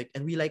demographic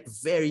and we like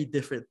very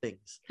different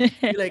things.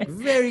 We like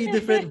very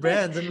different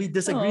brands and we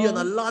disagree on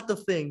a lot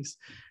of things.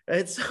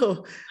 Right?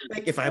 So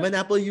like if I'm an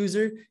Apple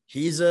user,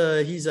 he's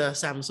a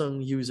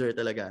Samsung user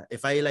talaga.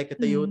 If I like a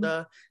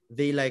Toyota,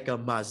 they like a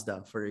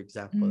Mazda, for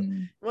example.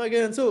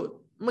 So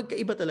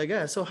magkaiba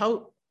talaga. So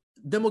how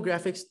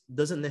demographics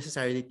doesn't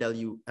necessarily tell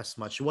you as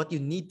much. What you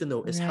need to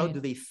know is how do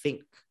they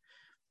think?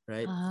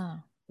 Right?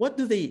 What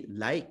do they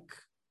like?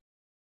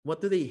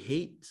 What do they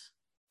hate?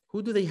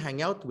 Who do they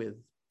hang out with?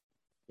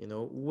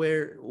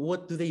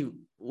 What do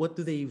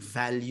they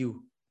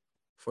value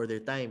for their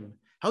time?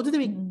 How do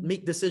they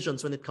make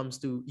decisions when it comes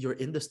to your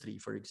industry,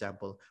 for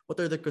example? What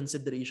are the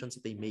considerations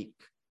that they make?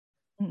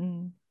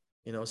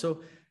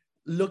 So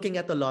looking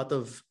at a lot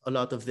of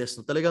this,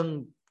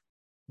 talagang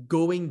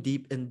going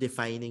deep in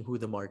defining who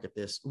the market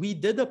is. We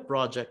did a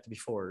project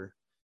before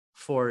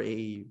for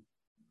an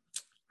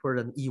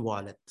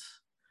e-wallet,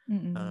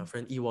 for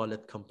an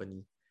e-wallet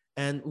company.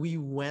 And we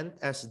went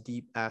as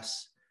deep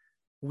as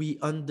we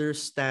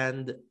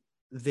understand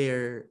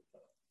their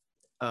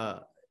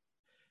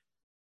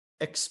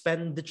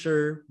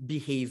expenditure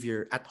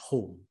behavior at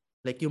home.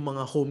 Like yung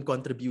mga home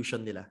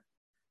contribution nila.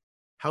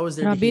 How is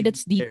their behavior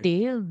that's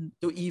detailed.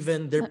 to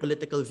even their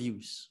political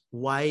views?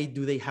 Why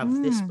do they have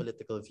this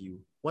political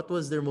view? What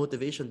was their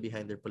motivation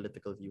behind their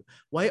political view?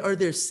 Why are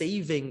their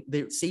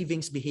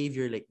savings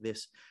behavior like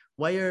this?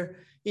 Why are,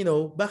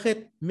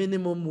 bakit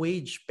minimum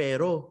wage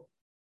pero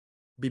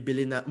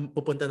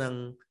pupunta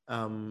ng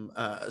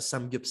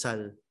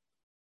samgyupsal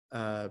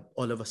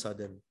all of a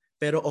sudden.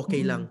 Pero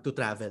okay lang to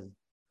travel.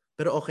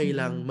 Pero okay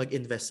lang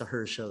mag-invest sa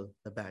Herschel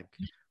na bag.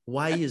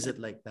 Why is it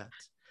like that?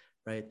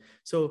 Right?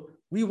 So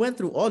we went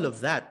through all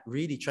of that,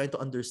 really trying to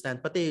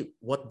understand pati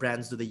what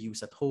brands do they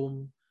use at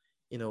home?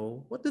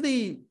 What do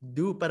they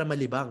do para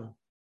malibang?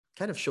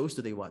 Kind of shows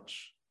do they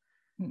watch?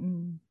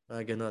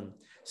 Ganon.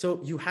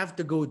 So you have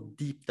to go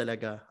deep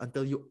talaga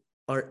until you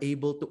are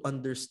able to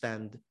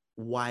understand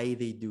why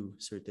they do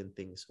certain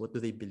things. What do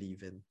they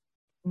believe in?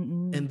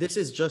 And this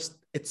is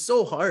it's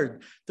so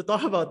hard to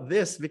talk about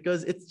this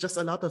because it's just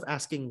a lot of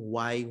asking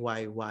why.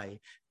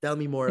 Tell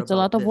me more about this. It's a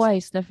lot of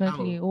whys,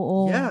 definitely.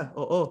 Yeah.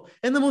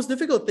 And the most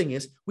difficult thing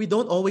is we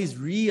don't always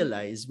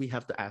realize we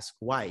have to ask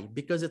why,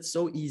 because it's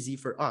so easy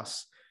for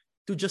us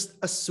to just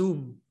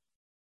assume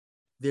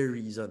their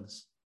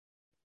reasons.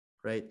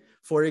 Right?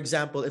 For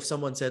example, if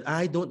someone said,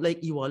 I don't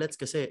like e-wallets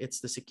kasi it's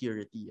the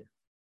security.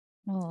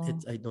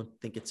 I don't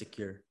think it's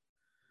secure.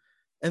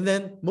 And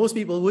then most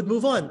people would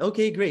move on.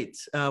 Okay, great.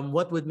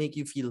 What would make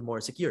you feel more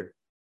secure?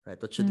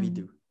 Right? What should we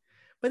do?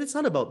 But it's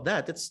not about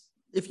that. It's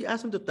if you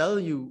ask them to tell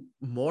you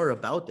more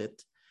about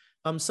it,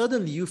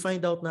 suddenly you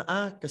find out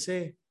na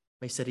kasi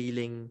may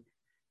sariling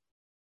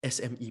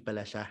SME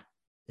pala siya.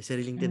 May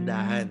sariling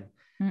tindahan.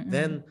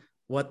 Then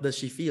what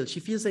does she feel? She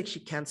feels like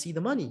she can't see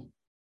the money.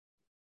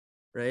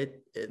 Right?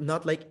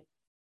 Not like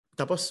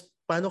tapos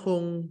paano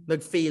kung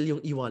nag-fail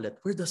yung e-wallet?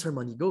 Where does her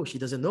money go? She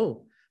doesn't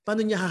know.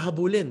 Paano niya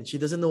hahabulin? She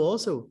doesn't know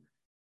also.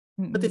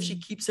 But if she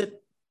keeps it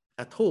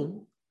at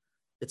home,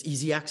 it's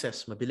easy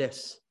access,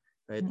 mabilis.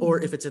 Right? Or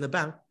if it's in a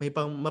bank, may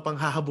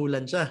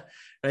mapanghahabulan siya.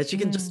 Right?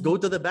 She can just go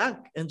to the bank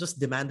and just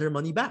demand her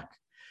money back.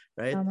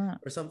 Right?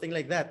 Or something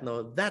like that.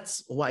 No,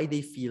 that's why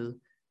they feel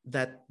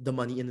that the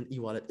money in an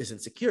e-wallet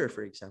isn't secure,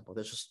 for example.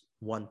 That's just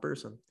one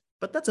person.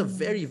 But that's a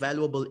very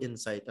valuable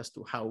insight as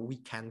to how we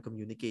can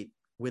communicate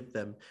with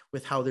them,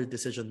 with how their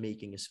decision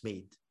making is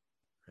made.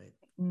 Right?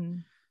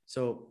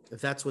 So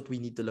that's what we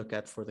need to look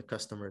at for the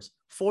customers.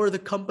 For the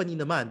company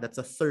naman, that's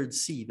a third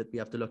C that we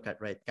have to look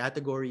at, right?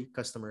 Category,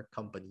 customer,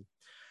 company.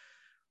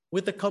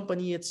 With the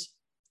company, it's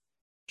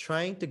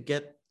trying to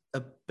get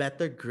a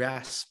better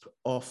grasp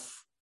of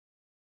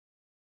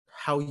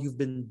how you've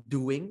been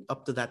doing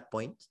up to that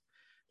point.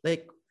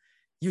 Like,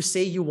 you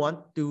say you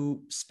want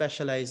to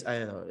specialize, I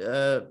don't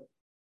know,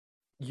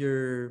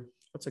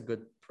 what's a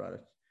good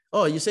product?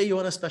 Oh, you say you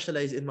want to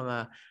specialize in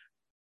mga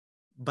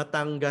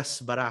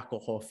Batangas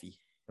Barako coffee.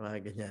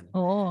 Mga ganyan.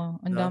 Oo,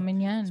 ang dami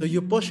niyan. So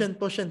you push and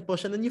push and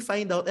push, and then you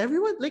find out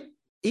everyone, like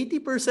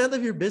 80% of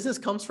your business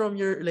comes from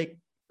your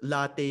like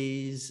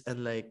lattes,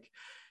 and like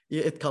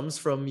it comes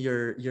from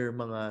your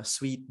mga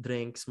sweet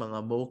drinks,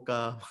 mga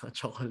mocha, mga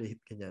chocolate,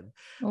 ganyan.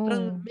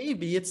 Parang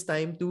maybe it's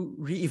time to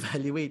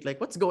reevaluate, like,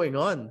 what's going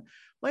on?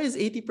 Why is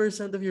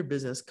 80% of your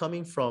business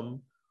coming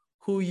from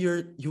who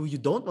you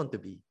don't want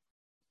to be,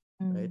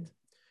 right?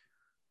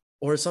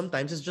 Or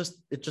sometimes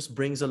it just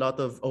brings a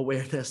lot of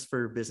awareness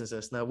for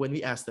businesses. Now, when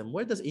we ask them,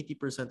 where does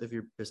 80% of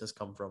your business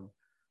come from?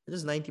 Where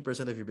does 90%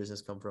 of your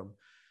business come from?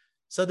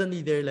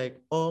 Suddenly they're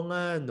like, oh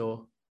nga,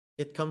 no,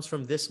 it comes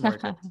from this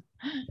market.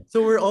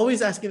 So we're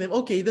always asking them,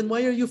 okay, then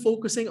why are you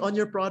focusing on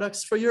your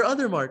products for your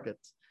other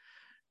markets,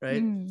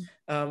 right?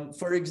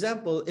 For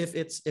example, if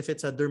it's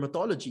a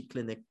dermatology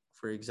clinic,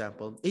 for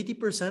example,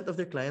 80%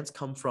 of their clients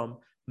come from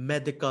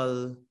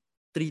medical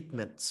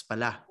treatments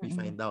pala, we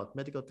find out,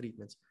 medical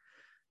treatments.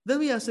 Then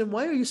we ask them,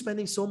 why are you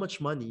spending so much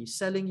money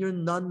selling your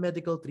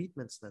non-medical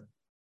treatments then?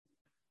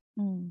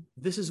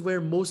 This is where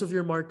most of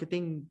your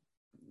marketing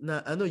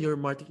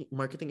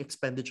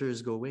expenditure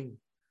is going.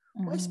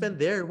 Why spend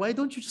there? Why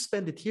don't you just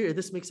spend it here?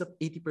 This makes up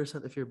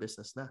 80% of your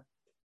business na.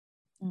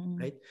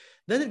 Right?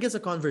 Then it gets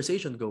a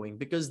conversation going,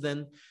 because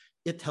then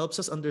it helps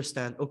us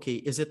understand, okay,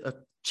 is it a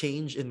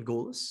change in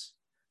goals?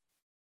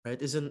 Right?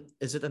 Is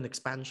it an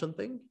expansion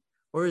thing?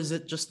 Or is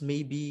it just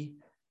maybe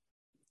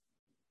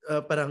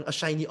parang a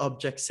shiny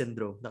object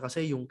syndrome, na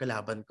kasi yung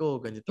kalaban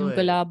ko ganito, yung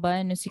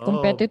kalaban, si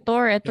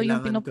competitor, ito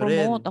yung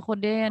pinopromote, ako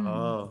din.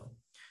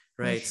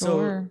 Right.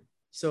 Sure.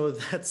 So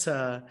that's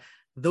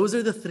those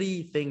are the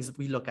three things that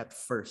we look at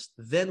first.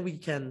 Then we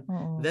can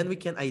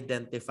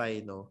identify,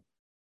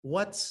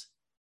 what's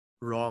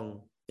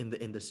wrong in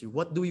the industry.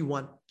 What do we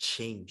want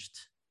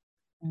changed?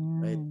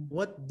 Right?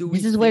 What do we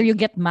This is where you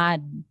get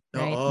mad,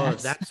 right?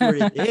 That's where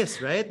it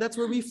is, right? That's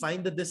where we find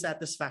the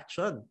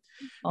dissatisfaction,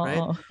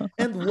 right?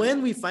 And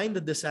when we find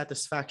the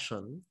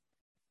dissatisfaction,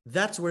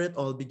 that's where it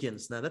all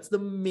begins. Now, that's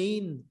the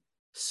main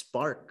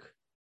spark,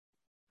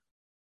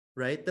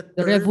 right?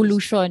 The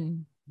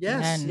revolution.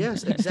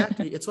 Yes,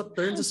 exactly. It's what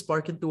turns a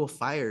spark into a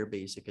fire,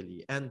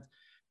 basically. And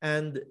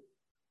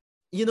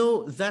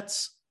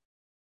that's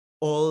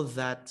all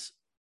that.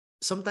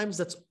 Sometimes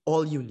that's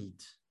all you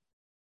need.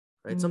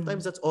 Right?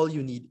 Sometimes that's all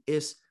you need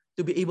is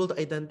to be able to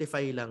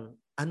identify lang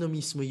ano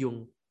mismo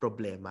yung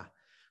problema.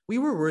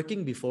 We were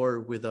working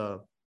before with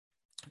a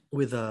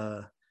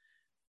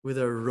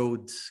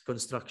road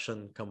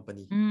construction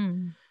company.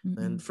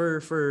 And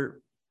for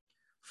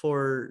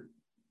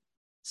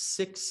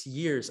 6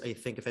 years, I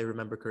think, if I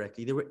remember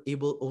correctly, they were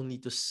able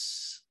only to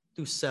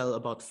sell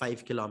about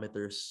 5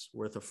 kilometers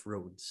worth of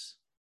roads.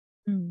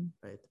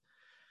 Right?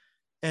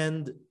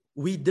 And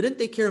we didn't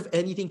take care of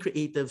anything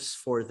creatives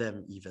for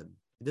them even.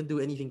 We didn't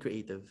do anything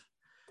creative.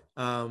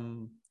 All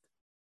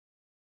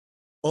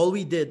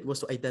we did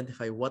was to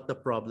identify what the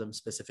problem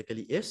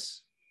specifically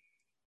is,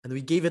 and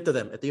we gave it to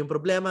them. Ito yung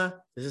problema.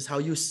 This is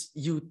how you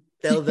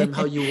tell them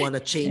how you want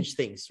to change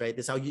things, right?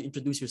 This is how you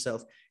introduce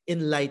yourself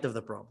in light of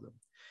the problem.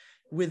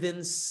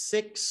 Within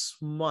 6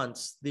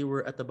 months, they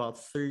were at about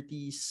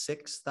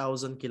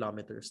 36,000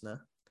 kilometers na.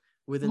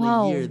 Within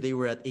a year, they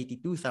were at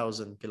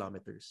 82,000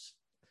 kilometers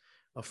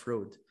of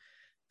road.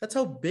 That's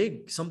how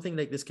big something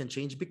like this can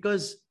change,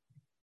 because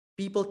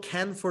people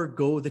can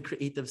forgo the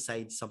creative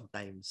side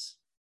sometimes.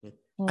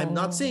 I'm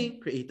not saying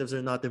creatives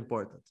are not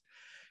important,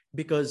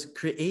 because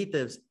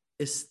creatives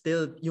is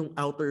still yung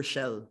outer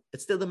shell.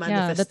 It's still the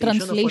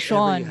manifestation of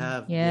whatever you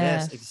have.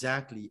 Yes,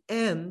 exactly.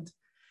 And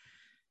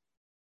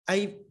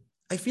I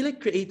feel like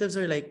creatives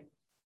are like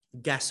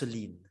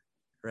gasoline,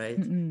 right?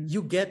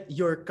 You get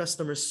your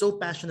customers so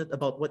passionate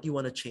about what you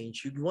want to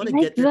change. You want to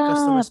get your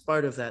customers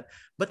part of that.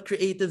 But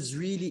creatives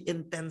really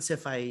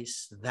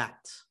intensifies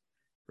that.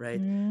 Right?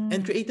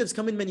 And creatives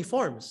come in many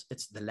forms.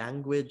 It's the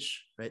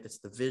language, right? It's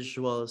the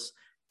visuals.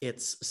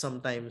 It's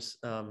sometimes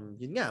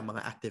yun nga,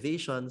 mga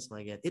activations,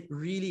 mga ganyan. It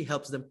really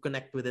helps them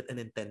connect with it and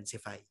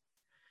intensify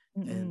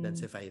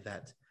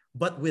that.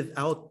 but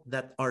without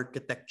that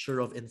architecture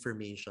of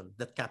information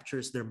that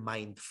captures their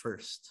mind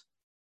first,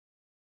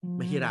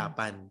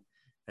 mahirapan,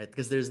 right?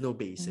 Because there's no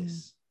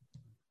basis.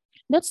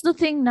 That's the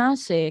thing,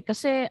 Nase.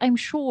 Kasi I'm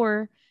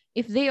sure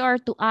if they are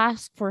to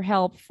ask for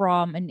help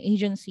from an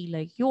agency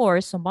like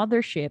yours, a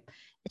mothership,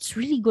 it's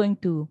really going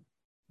to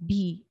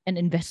be an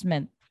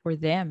investment for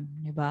them,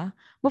 diba?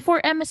 But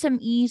for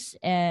MSMEs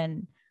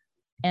and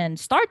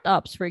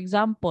startups, for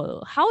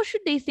example, how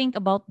should they think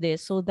about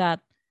this so that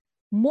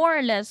more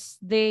or less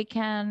they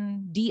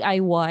can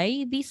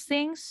DIY these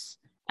things?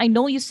 I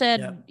know you Yeah.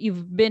 said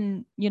you've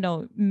been,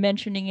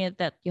 mentioning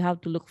it that you have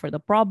to look for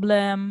the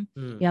problem,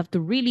 you have to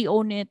really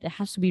own it, it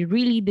has to be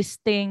really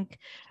distinct.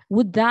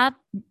 Would that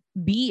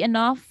be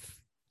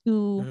enough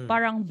to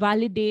parang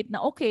validate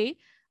na okay,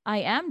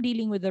 I am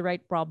dealing with the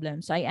right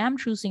problems. I am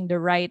choosing the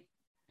right,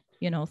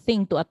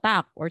 thing to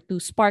attack or to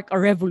spark a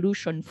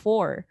revolution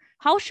for.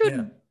 How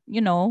Yeah.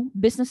 should,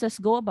 businesses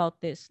go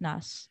about this,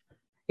 Nas?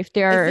 If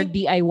they I are think,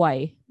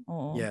 DIY.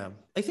 Oh. yeah,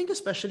 I think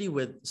especially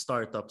with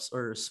startups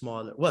or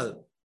smaller,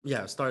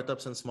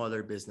 startups and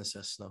smaller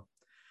businesses, no,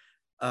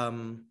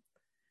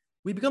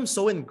 we become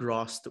so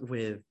engrossed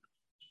with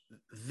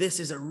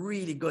this is a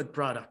really good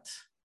product,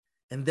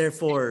 and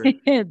therefore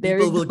There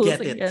people it will goes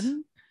get it,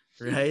 again.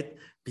 right?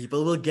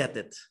 People will get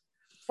it.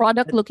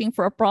 Product looking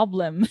for a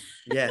problem.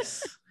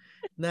 Yes.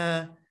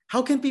 Na,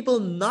 how can people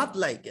not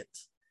like it?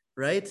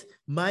 Right?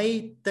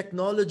 My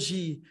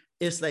technology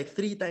is like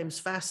 3 times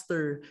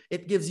faster.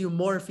 It gives you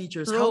more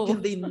features. How True.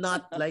 can they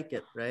not like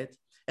it? Right?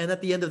 And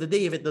at the end of the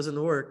day, if it doesn't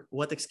work,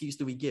 what excuse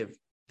do we give?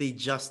 They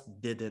just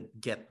didn't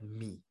get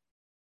me.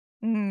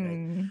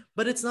 Right?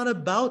 But it's not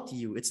about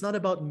you. It's not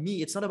about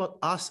me. It's not about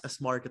us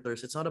as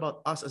marketers. It's not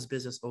about us as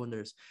business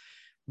owners.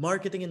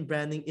 Marketing and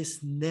branding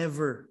is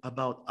never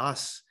about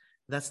us.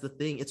 That's the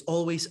thing. It's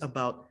always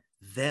about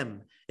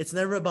them. It's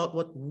never about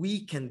what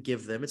we can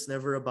give them. It's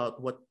never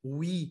about what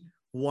we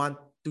want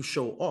to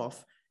show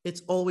off. It's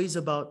always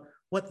about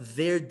what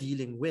they're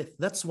dealing with.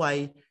 That's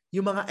why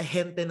yung mga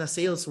ahente na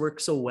sales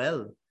work so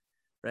well,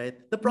 right?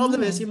 The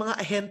problem is yung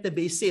mga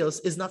ahente-based sales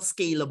is not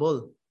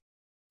scalable.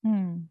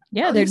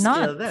 Yeah, How do they're you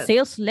scale not that?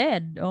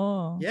 sales-led.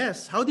 Oh.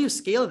 Yes. How do you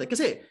scale that?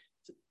 Kasi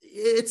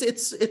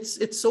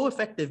it's so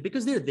effective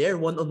because they're there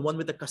one-on-one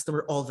with the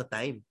customer all the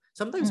time.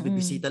 Sometimes with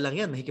bisita lang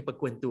yan,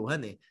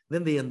 makikipagkwentuhan eh.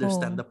 Then they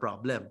understand the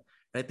problem.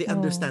 Right? They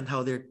understand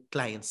how their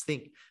clients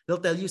think.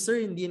 They'll tell you, sir,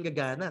 hindi yan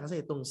gagana kasi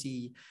itong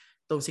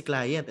si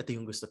client, ito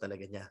yung gusto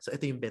talaga niya. So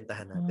ito yung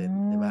bentahan natin.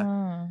 Diba?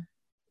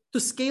 To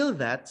scale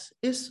that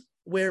is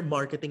where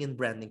marketing and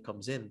branding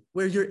comes in.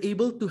 Where you're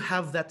able to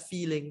have that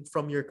feeling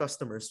from your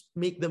customers,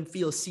 make them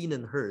feel seen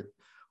and heard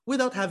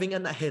without having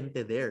an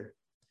agente there.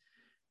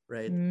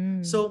 Right?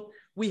 So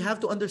we have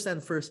to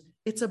understand first,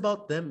 it's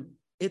about them.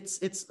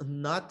 It's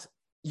not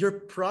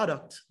your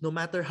product, no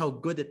matter how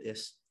good it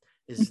is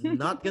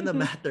not gonna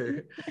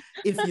matter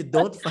if you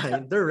don't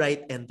find the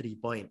right entry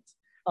point.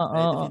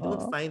 Right? If you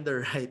don't find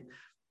the right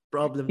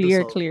problem to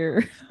solve.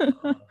 Clear.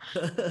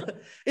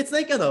 It's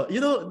like,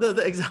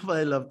 the example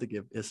I love to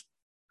give is,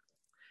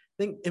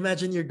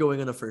 imagine you're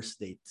going on a first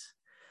date.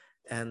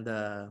 And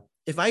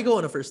if I go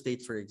on a first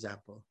date, for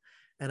example,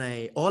 and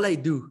all I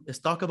do is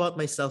talk about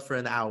myself for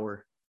an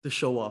hour to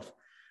show off.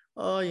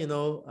 Oh,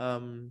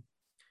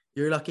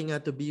 you're lucky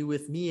nga to be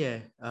with me eh.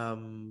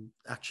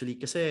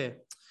 Actually, kasi,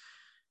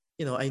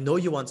 I know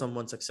you want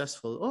someone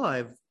successful. Oh,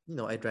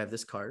 I drive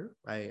this car.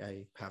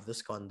 I have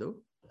this condo.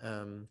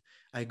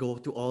 I go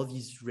to all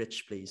these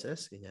rich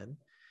places. Ganyan.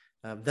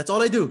 That's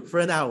all I do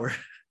for an hour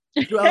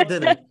throughout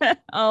dinner.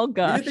 Oh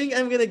gosh. Do you think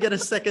I'm gonna get a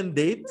second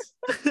date?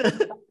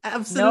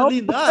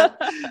 Absolutely not.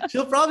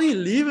 She'll probably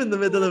leave in the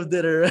middle of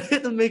dinner,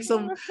 right? And make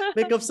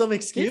up some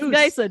excuse. This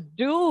guy's a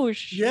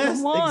douche.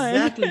 Yes, Come on.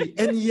 exactly.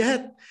 And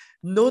yet,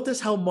 notice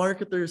how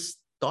marketers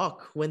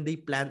talk when they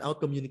plan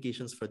out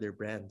communications for their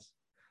brands.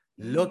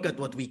 Look at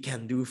what we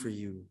can do for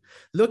you.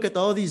 Look at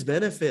all these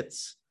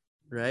benefits,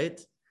 right?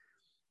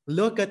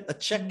 Look at a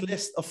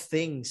checklist of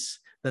things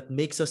that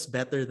makes us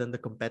better than the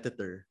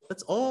competitor.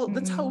 That's all.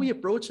 That's how we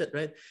approach it,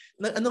 right?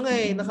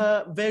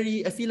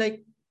 I feel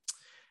like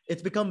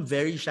it's become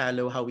very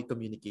shallow how we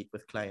communicate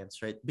with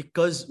clients, right?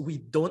 Because we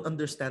don't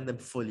understand them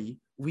fully.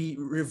 We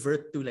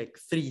revert to like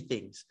 3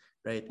 things,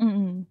 right?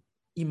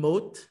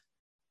 Emote,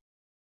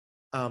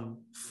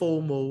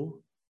 FOMO,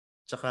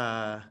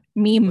 tsaka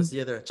meme. what's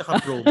the other? Tsaka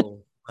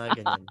promo.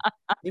 Ganyan.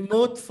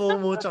 Emote,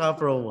 FOMO, tsaka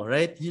promo,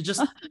 right? You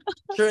just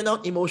churn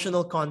out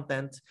emotional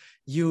content.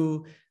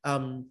 You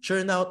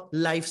churn out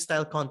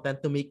lifestyle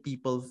content to make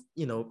people,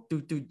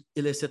 to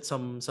elicit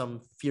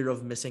some fear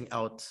of missing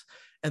out.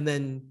 And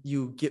then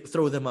you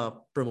throw them a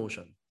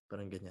promotion.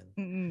 Parang ganyan.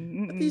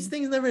 But these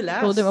things never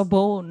last. Throw them a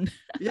bone.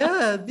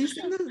 Yeah, these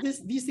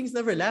things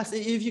never last.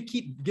 If you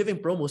keep giving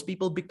promos,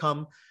 people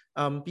become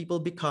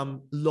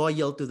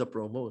loyal to the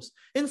promos.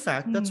 In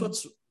fact,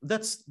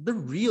 that's the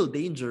real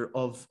danger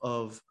of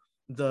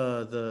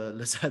the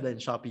Lazada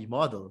and Shopee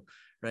model,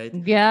 right?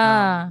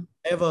 Yeah.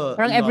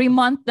 Every of,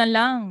 month na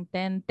lang,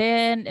 10,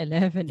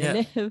 11,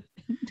 yeah. 11,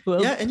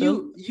 12. Yeah, and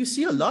you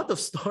see a lot of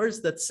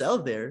stores that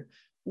sell there,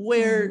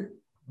 where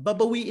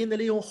babawiin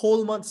nila yung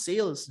whole month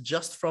sales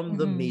just from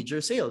the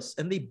major sales,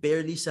 and they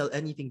barely sell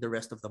anything the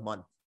rest of the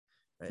month.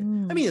 Right?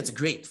 I mean, it's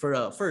great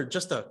for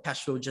just a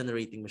cash flow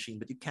generating machine,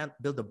 but you can't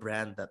build a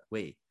brand that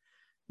way,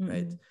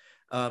 right?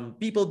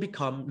 People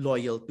become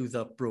loyal to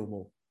the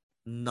promo,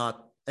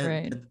 not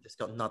and the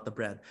discount, not the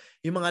brand.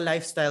 Yung mga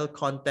lifestyle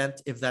content,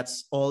 if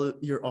that's all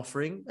you're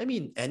offering, I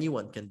mean,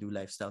 anyone can do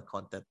lifestyle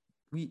content.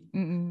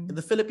 In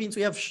the Philippines,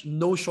 we have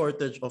no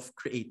shortage of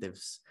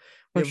creatives.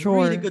 We have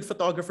really good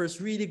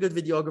photographers, really good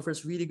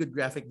videographers, really good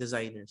graphic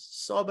designers.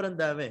 Sobrang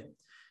dami,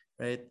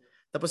 right?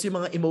 Tapos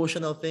yung mga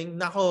emotional thing,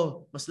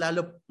 nako, mas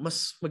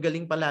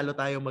magaling pa lalo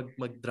tayo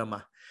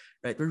magdrama.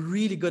 Right? We're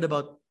really good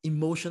about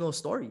emotional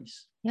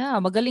stories.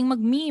 Yeah, magaling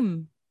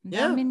mag-meme.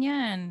 Dami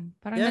yan.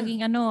 Parang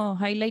naging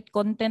highlight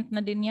content na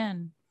din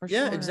yan. For sure.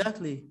 Yeah,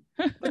 exactly.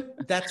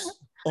 But that's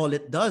all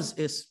it does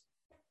is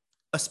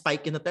a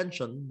spike in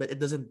attention, but it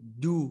doesn't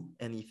do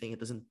anything. It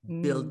doesn't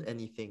build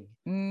anything,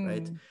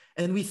 right?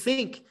 And we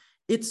think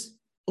it's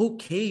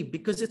okay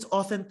because it's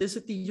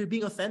authenticity. You're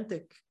being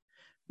authentic.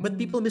 But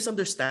people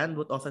misunderstand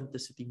what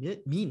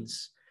authenticity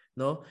means.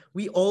 No,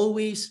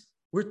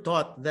 we're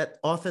taught that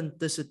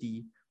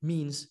authenticity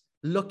means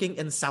looking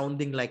and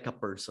sounding like a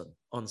person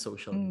on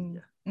social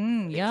media.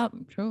 Yeah,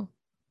 true.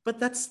 But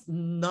that's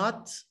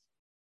not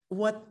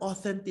what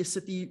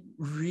authenticity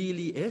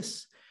really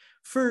is.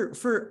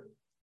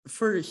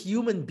 For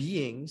human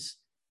beings,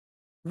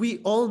 we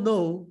all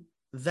know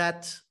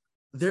that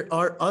there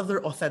are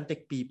other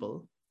authentic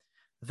people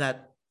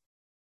that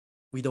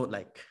we don't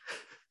like.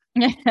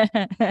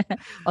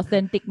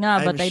 Authentic nga,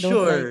 but I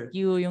don't like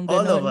you. Yung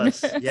all ganon. of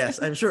us, yes,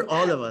 I'm sure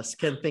all of us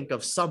can think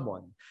of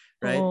someone,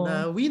 right?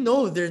 Na we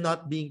know they're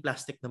not being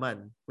plastic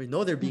naman. We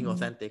know they're being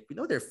authentic. We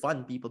know they're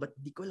fun people, but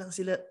di ko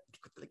talaga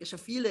siya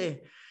feel eh.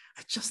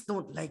 I just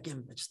don't like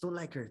him. I just don't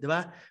like her.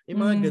 Diba? May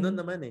mga ganon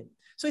naman eh.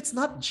 So it's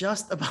not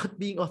just about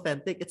being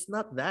authentic. It's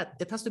not that.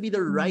 It has to be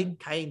the right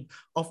kind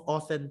of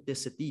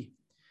authenticity.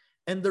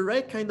 And the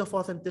right kind of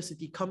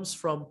authenticity comes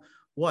from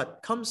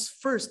what? Comes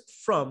first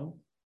from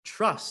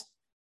trust.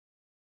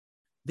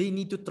 They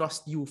need to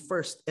trust you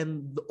first.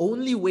 And the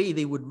only way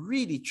they would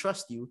really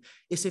trust you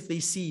is if they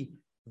see,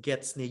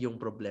 gets niya yung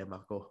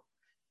problema ko.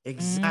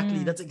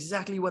 Exactly. That's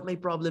exactly what my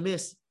problem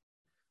is.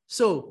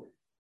 So,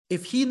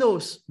 if he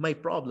knows my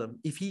problem,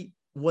 if he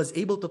was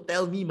able to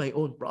tell me my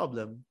own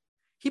problem,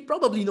 he's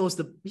probably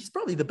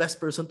the best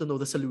person to know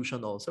the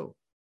solution also.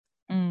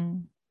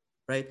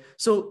 Right?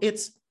 So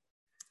it's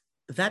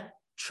that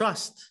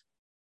trust,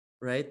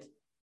 right,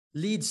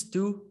 leads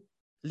to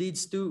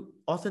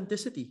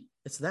authenticity.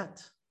 It's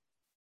that.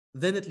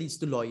 Then it leads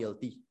to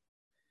loyalty.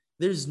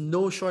 There's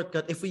no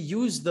shortcut. If we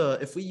use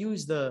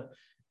the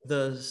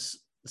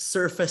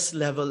surface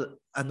level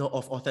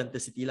of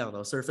authenticity lang,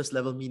 no? Surface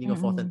level meaning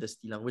of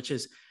authenticity lang, which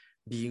is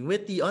being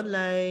witty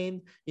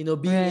online,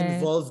 being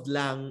involved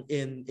lang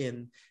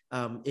in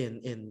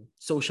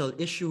social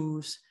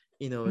issues,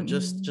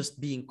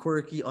 just being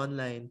quirky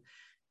online.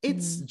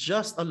 It's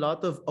just a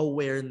lot of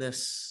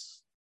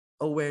awareness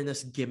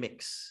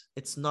gimmicks.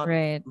 It's not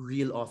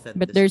real authenticity.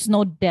 But there's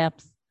no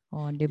depth.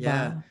 Oh, diba?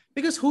 Yeah.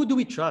 Because who do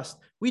we trust?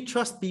 We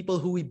trust people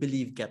who we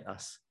believe get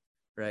us,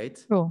 right?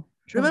 True.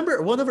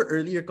 Remember one of our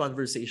earlier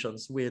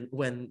conversations when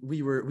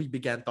we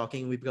began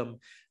talking, we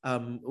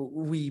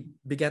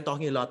began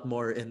talking a lot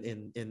more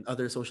in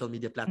other social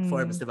media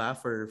platforms, diba?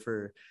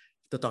 For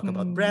to talk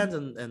about brands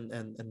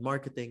and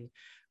marketing.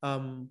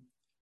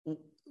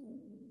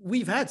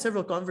 We've had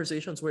several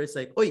conversations where it's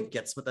like, oy,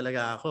 gets mo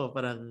talaga ako.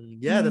 Parang,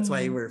 yeah, that's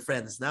why we're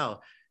friends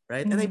now,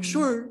 right? And I'm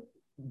sure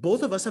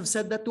both of us have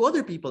said that to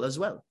other people as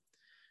well,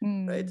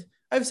 right?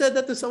 I've said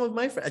that to some of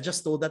my friends. I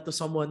just told that to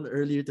someone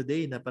earlier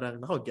today na parang,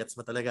 nako, gets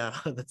mo talaga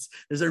ako.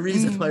 There's a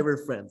reason why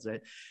we're friends,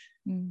 right?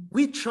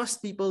 We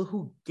trust people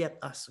who get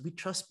us. We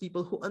trust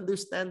people who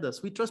understand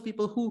us. We trust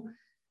people who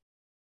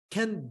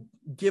can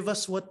give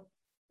us what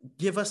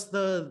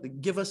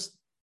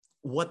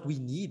we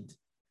need.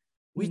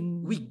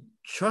 We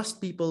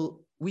trust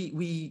people.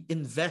 We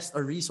invest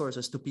our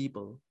resources to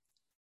people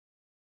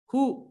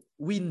who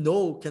we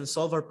know can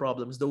solve our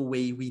problems the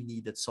way we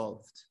need it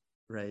solved,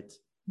 right?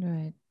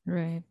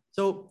 Right.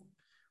 So,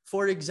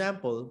 for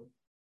example,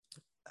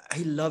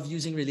 I love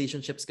using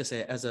relationships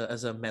kasi as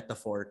a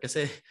metaphor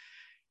kasi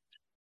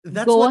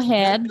that's Go what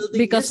ahead,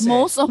 because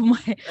most of my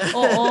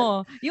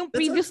yung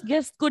previous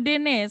guest ko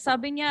din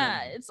sabi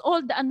niya,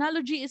 the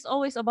analogy is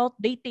always about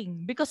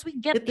dating because we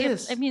get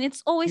it. I mean,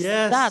 it's always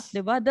that,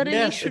 diba? The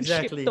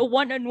relationship, the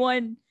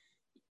one-on-one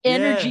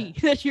energy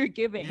that you're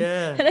giving.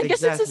 Yeah, and I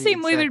guess it's the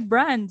same way with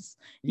brands.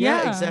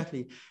 Yeah,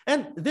 exactly.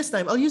 And this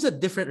time I'll use a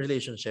different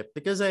relationship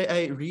because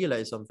I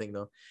realized something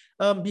though.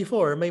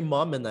 Before, my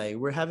mom and I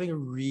were having a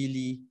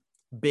really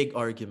big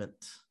argument.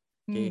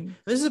 Okay.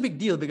 This is a big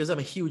deal because I'm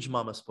a huge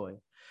mama's boy.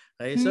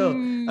 Okay. So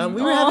we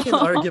were having an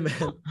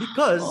argument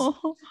because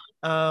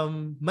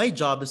my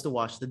job is to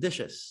wash the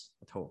dishes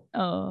at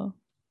home.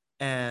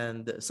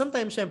 And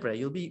sometimes, syempre,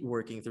 you'll be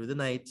working through the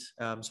night.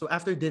 So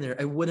after dinner,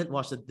 I wouldn't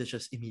wash the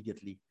dishes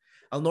immediately.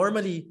 I'll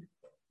normally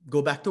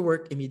go back to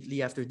work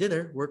immediately after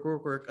dinner,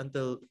 work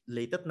until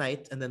late at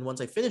night. And then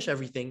once I finish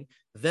everything,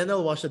 then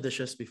I'll wash the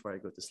dishes before I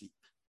go to sleep.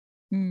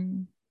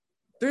 Mm.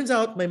 Turns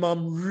out my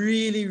mom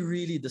really,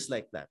 really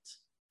disliked that.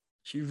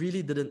 She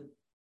really didn't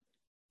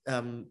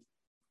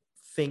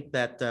think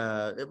that,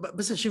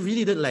 but she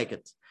really didn't like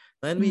it.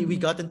 And we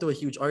got into a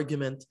huge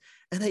argument.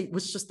 And I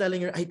was just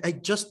telling her, I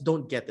just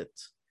don't get it.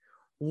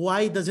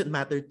 Why does it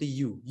matter to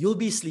you? You'll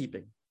be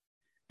sleeping.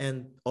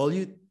 And all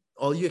you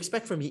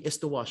expect from me is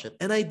to wash it.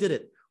 And I did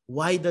it.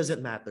 Why does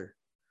it matter?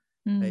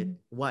 Right?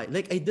 Why?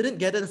 Like, I didn't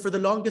get it. And for the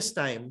longest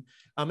time,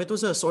 it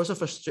was a source of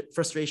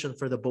frustration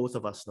for the both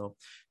of us. No,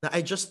 now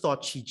I just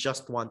thought she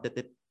just wanted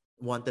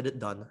it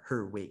done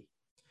her way.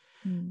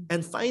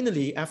 And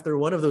finally, after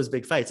one of those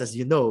big fights, as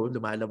you know,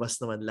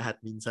 lumalabas naman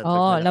lahat minsan pag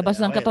Oh, malaki labas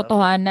ng away, no?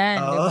 katotohanan,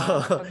 di ba?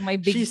 Oh, Pag may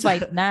she big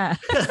fight said, na.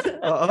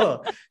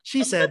 oh,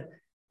 she said,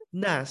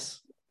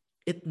 Nas,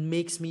 it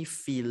makes me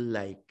feel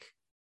like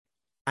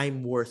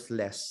I'm worth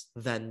less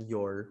than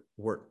your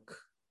work.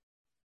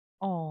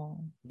 Oh.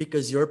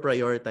 Because you're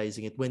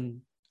prioritizing it when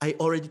I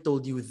already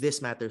told you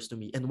this matters to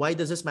me. And why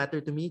does this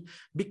matter to me?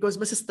 Because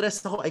mas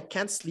stress ako, I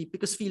can't sleep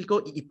because feel ko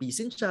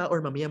iipisin siya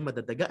or mamaya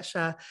madadaga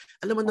siya.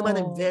 Alam mo naman,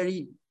 I'm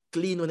very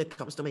clean when it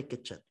comes to my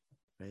kitchen.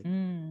 Right?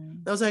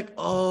 I was like,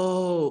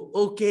 oh,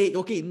 okay,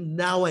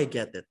 now I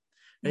get it.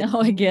 Right?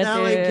 Now I get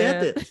I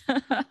get it. it.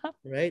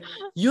 Right?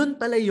 Yun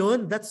pala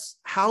yun. That's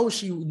how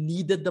she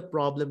needed the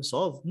problem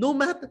solved. No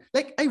matter,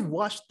 like, I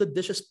washed the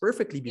dishes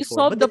perfectly You before,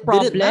 solved but the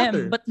it didn't matter.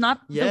 problem, but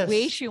not the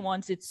way Yes. she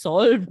wants it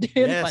solved.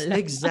 Yun Yes, pala.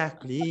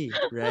 exactly.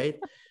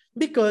 Right?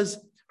 Because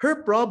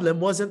her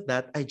problem wasn't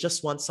that I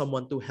just want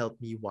someone to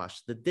help me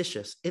wash the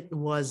dishes. It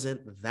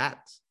wasn't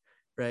that.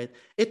 Right?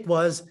 It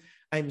was,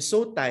 I'm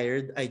so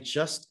tired.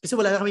 Kasi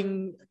wala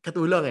kaming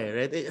katulong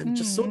right? I'm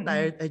just so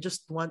tired. I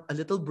just want a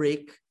little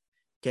break.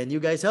 Can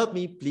you guys help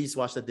me? Please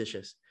wash the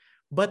dishes.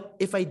 But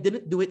if I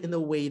didn't do it in a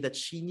way that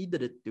she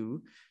needed it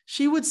to,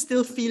 she would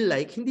still feel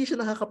like hindi siya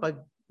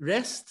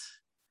nakakapag-rest.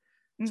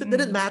 So it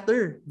didn't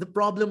matter. The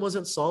problem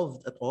wasn't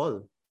solved at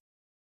all.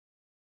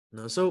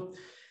 No, so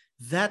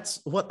that's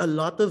what a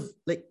lot of,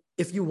 like,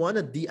 if you want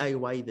to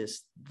DIY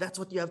this, that's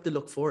what you have to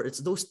look for.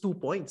 It's those 2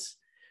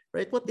 points,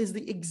 right? What is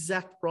the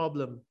exact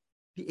problem?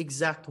 The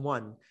exact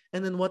one.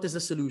 And then what is the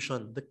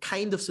solution? The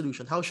kind of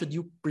solution. How should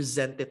you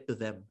present it to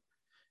them?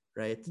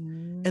 Right?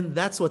 And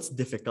that's what's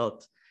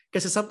difficult.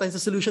 Because sometimes the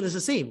solution is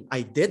the same.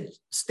 I did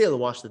still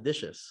wash the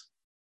dishes.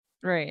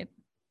 Right.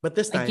 But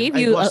this I time, gave I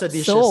you wash the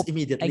dishes soap.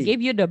 immediately. I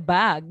gave you the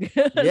bag.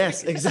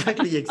 Yes,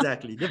 exactly.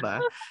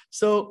 Diba?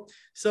 So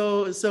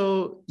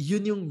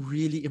yun yung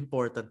really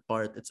important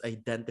part. It's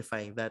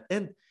identifying that.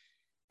 And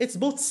it's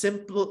both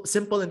simple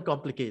and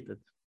complicated.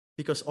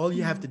 Because all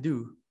you have to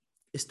do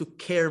is to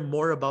care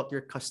more about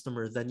your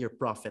customer than your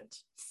profit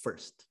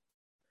first.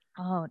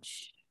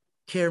 Ouch.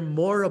 Care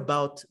more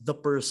about the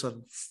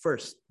person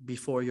first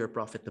before your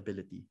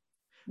profitability.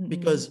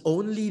 Because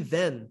only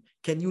then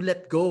can you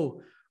let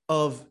go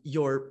of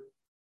your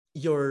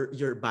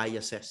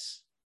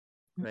biases,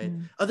 right?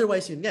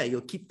 Otherwise,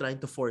 you'll keep trying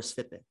to force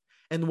fit it.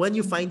 And when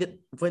you find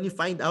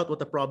out what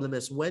the problem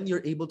is, when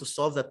you're able to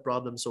solve that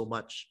problem so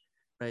much,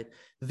 right?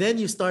 Then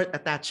you start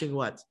attaching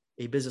what?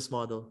 A business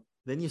model.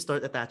 Then you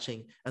start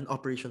attaching an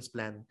operations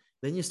plan.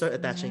 Then you start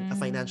attaching a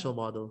financial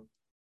model,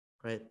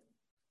 right?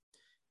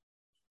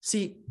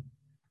 See,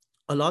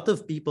 a lot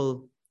of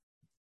people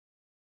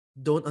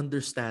don't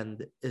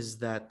understand is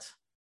that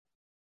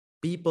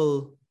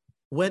people,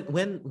 a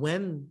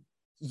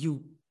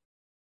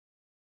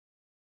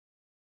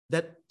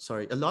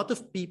lot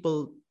of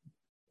people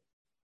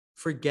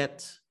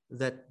forget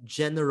that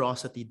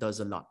generosity does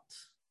a lot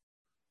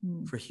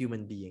for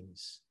human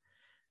beings.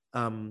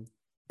 And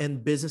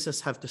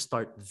businesses have to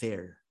start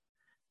there.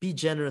 Be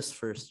generous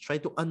first. Try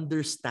to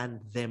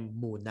understand them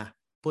muna.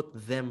 Put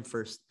them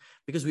first.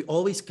 Because we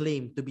always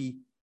claim to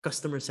be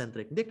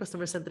customer-centric. Hindi,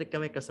 customer-centric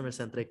kami,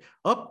 customer-centric.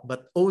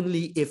 But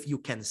only if you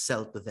can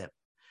sell to them.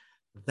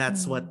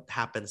 That's what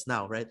happens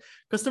now, right?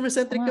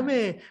 Customer-centric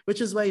kami,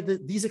 which is why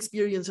these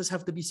experiences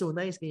have to be so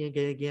nice,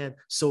 ganyan,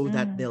 so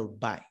that they'll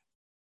buy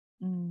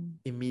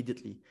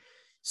immediately.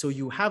 So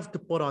you have to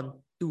put on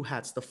 2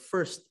 hats. The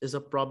first is a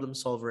problem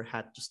solver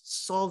hat.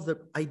 Just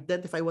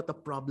identify what the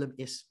problem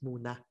is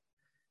muna.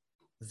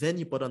 Then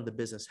you put on the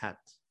business hat.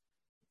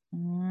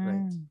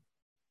 Right?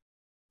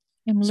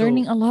 I'm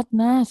learning a lot,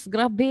 Nas.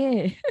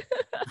 Grabe.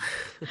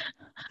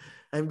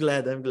 I'm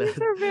glad. These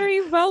are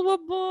very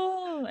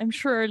valuable. I'm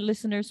sure our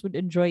listeners would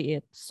enjoy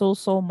it so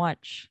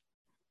much.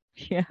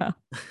 Yeah.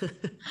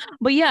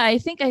 But yeah, I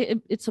think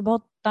it's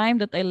about time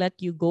that I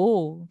let you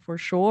go for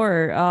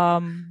sure.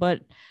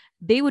 But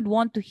they would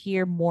want to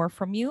hear more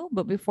from you.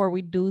 But before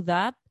we do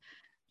that,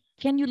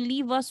 can you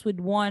leave us with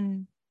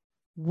one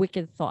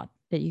wicked thought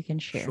that you can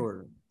share?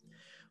 Sure.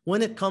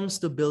 When it comes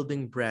to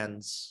building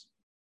brands,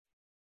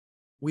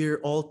 we're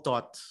all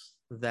taught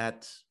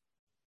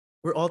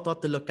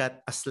to look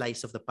at a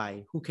slice of the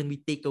pie. Who can we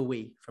take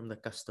away from the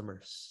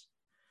customers?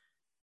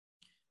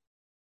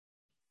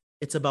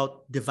 It's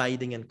about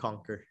dividing and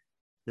conquer.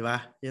 Diba?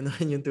 Yun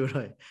yung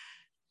turo.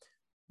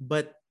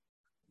 But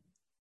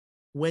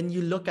when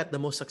you look at the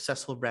most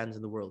successful brands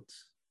in the world,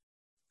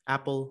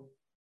 Apple,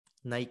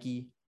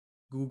 Nike,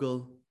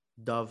 Google,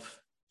 Dove,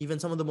 even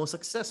some of the most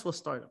successful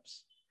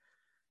startups,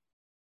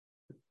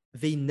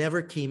 they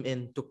never came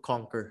in to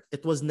conquer.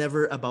 It was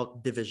never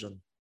about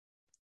division.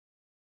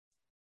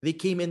 They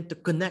came in to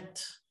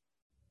connect.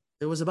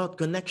 It was about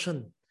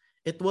connection.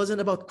 It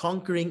wasn't about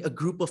conquering a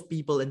group of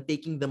people and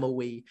taking them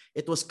away.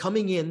 It was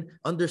coming in,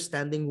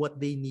 understanding what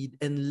they need,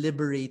 and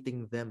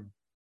liberating them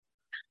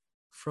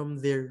from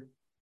their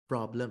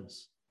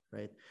problems,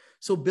 right?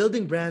 So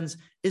building brands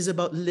is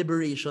about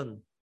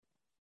liberation.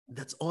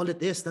 That's all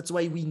it is. That's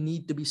why we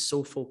need to be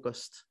so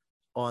focused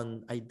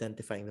on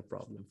identifying the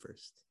problem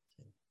first.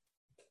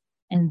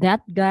 And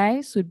that,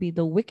 guys, would be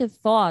the wicked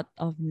thought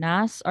of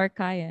Nas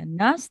Arcayan.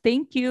 Nas,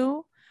 thank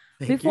you.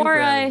 Thank you for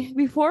having me.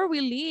 Before we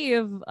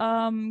leave,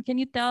 can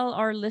you tell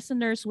our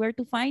listeners where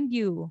to find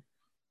you?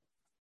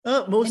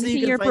 Mostly Anything you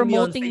can you're find me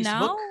on promoting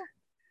Facebook.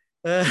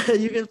 now?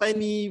 You can find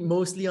me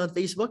mostly on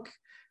Facebook.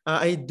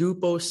 I do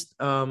post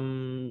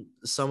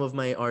some of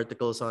my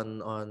articles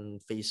on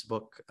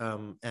Facebook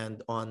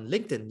and on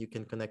LinkedIn. You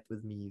can connect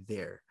with me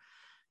there.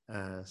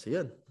 So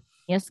yeah.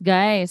 Yes,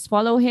 guys,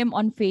 follow him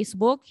on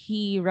Facebook.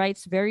 He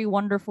writes very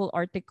wonderful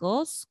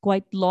articles,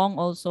 quite long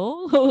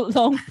also,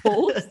 long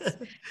posts.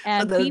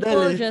 And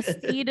people just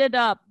eat it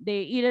up.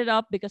 They eat it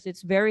up because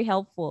it's very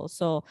helpful.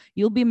 So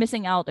you'll be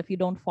missing out if you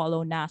don't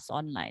follow Nas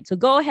online. So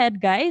go ahead,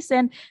 guys.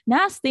 And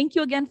Nas, thank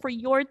you again for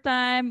your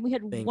time. We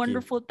had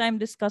wonderful time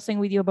discussing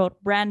with you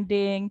about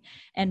branding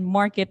and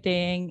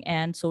marketing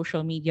and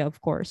social media,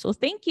 of course. So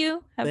thank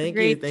you. Have a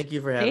great Thank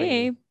you for having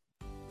me.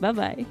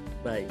 Bye-bye.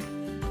 Bye.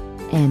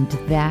 And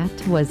that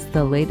was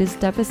the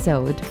latest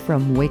episode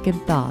from Wicked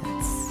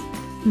Thoughts.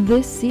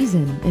 This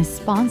season is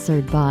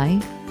sponsored by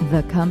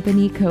The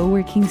Company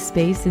Co-working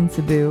Space in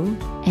Cebu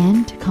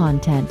and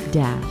Content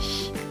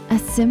Dash, a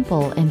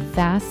simple and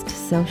fast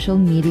social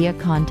media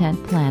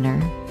content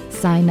planner.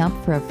 Sign up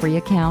for a free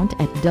account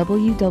at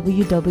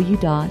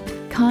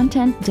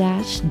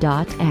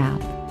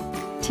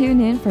www.content-dash.app. Tune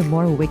in for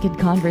more wicked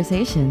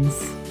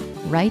conversations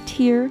right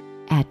here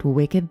at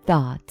Wicked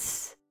Thoughts.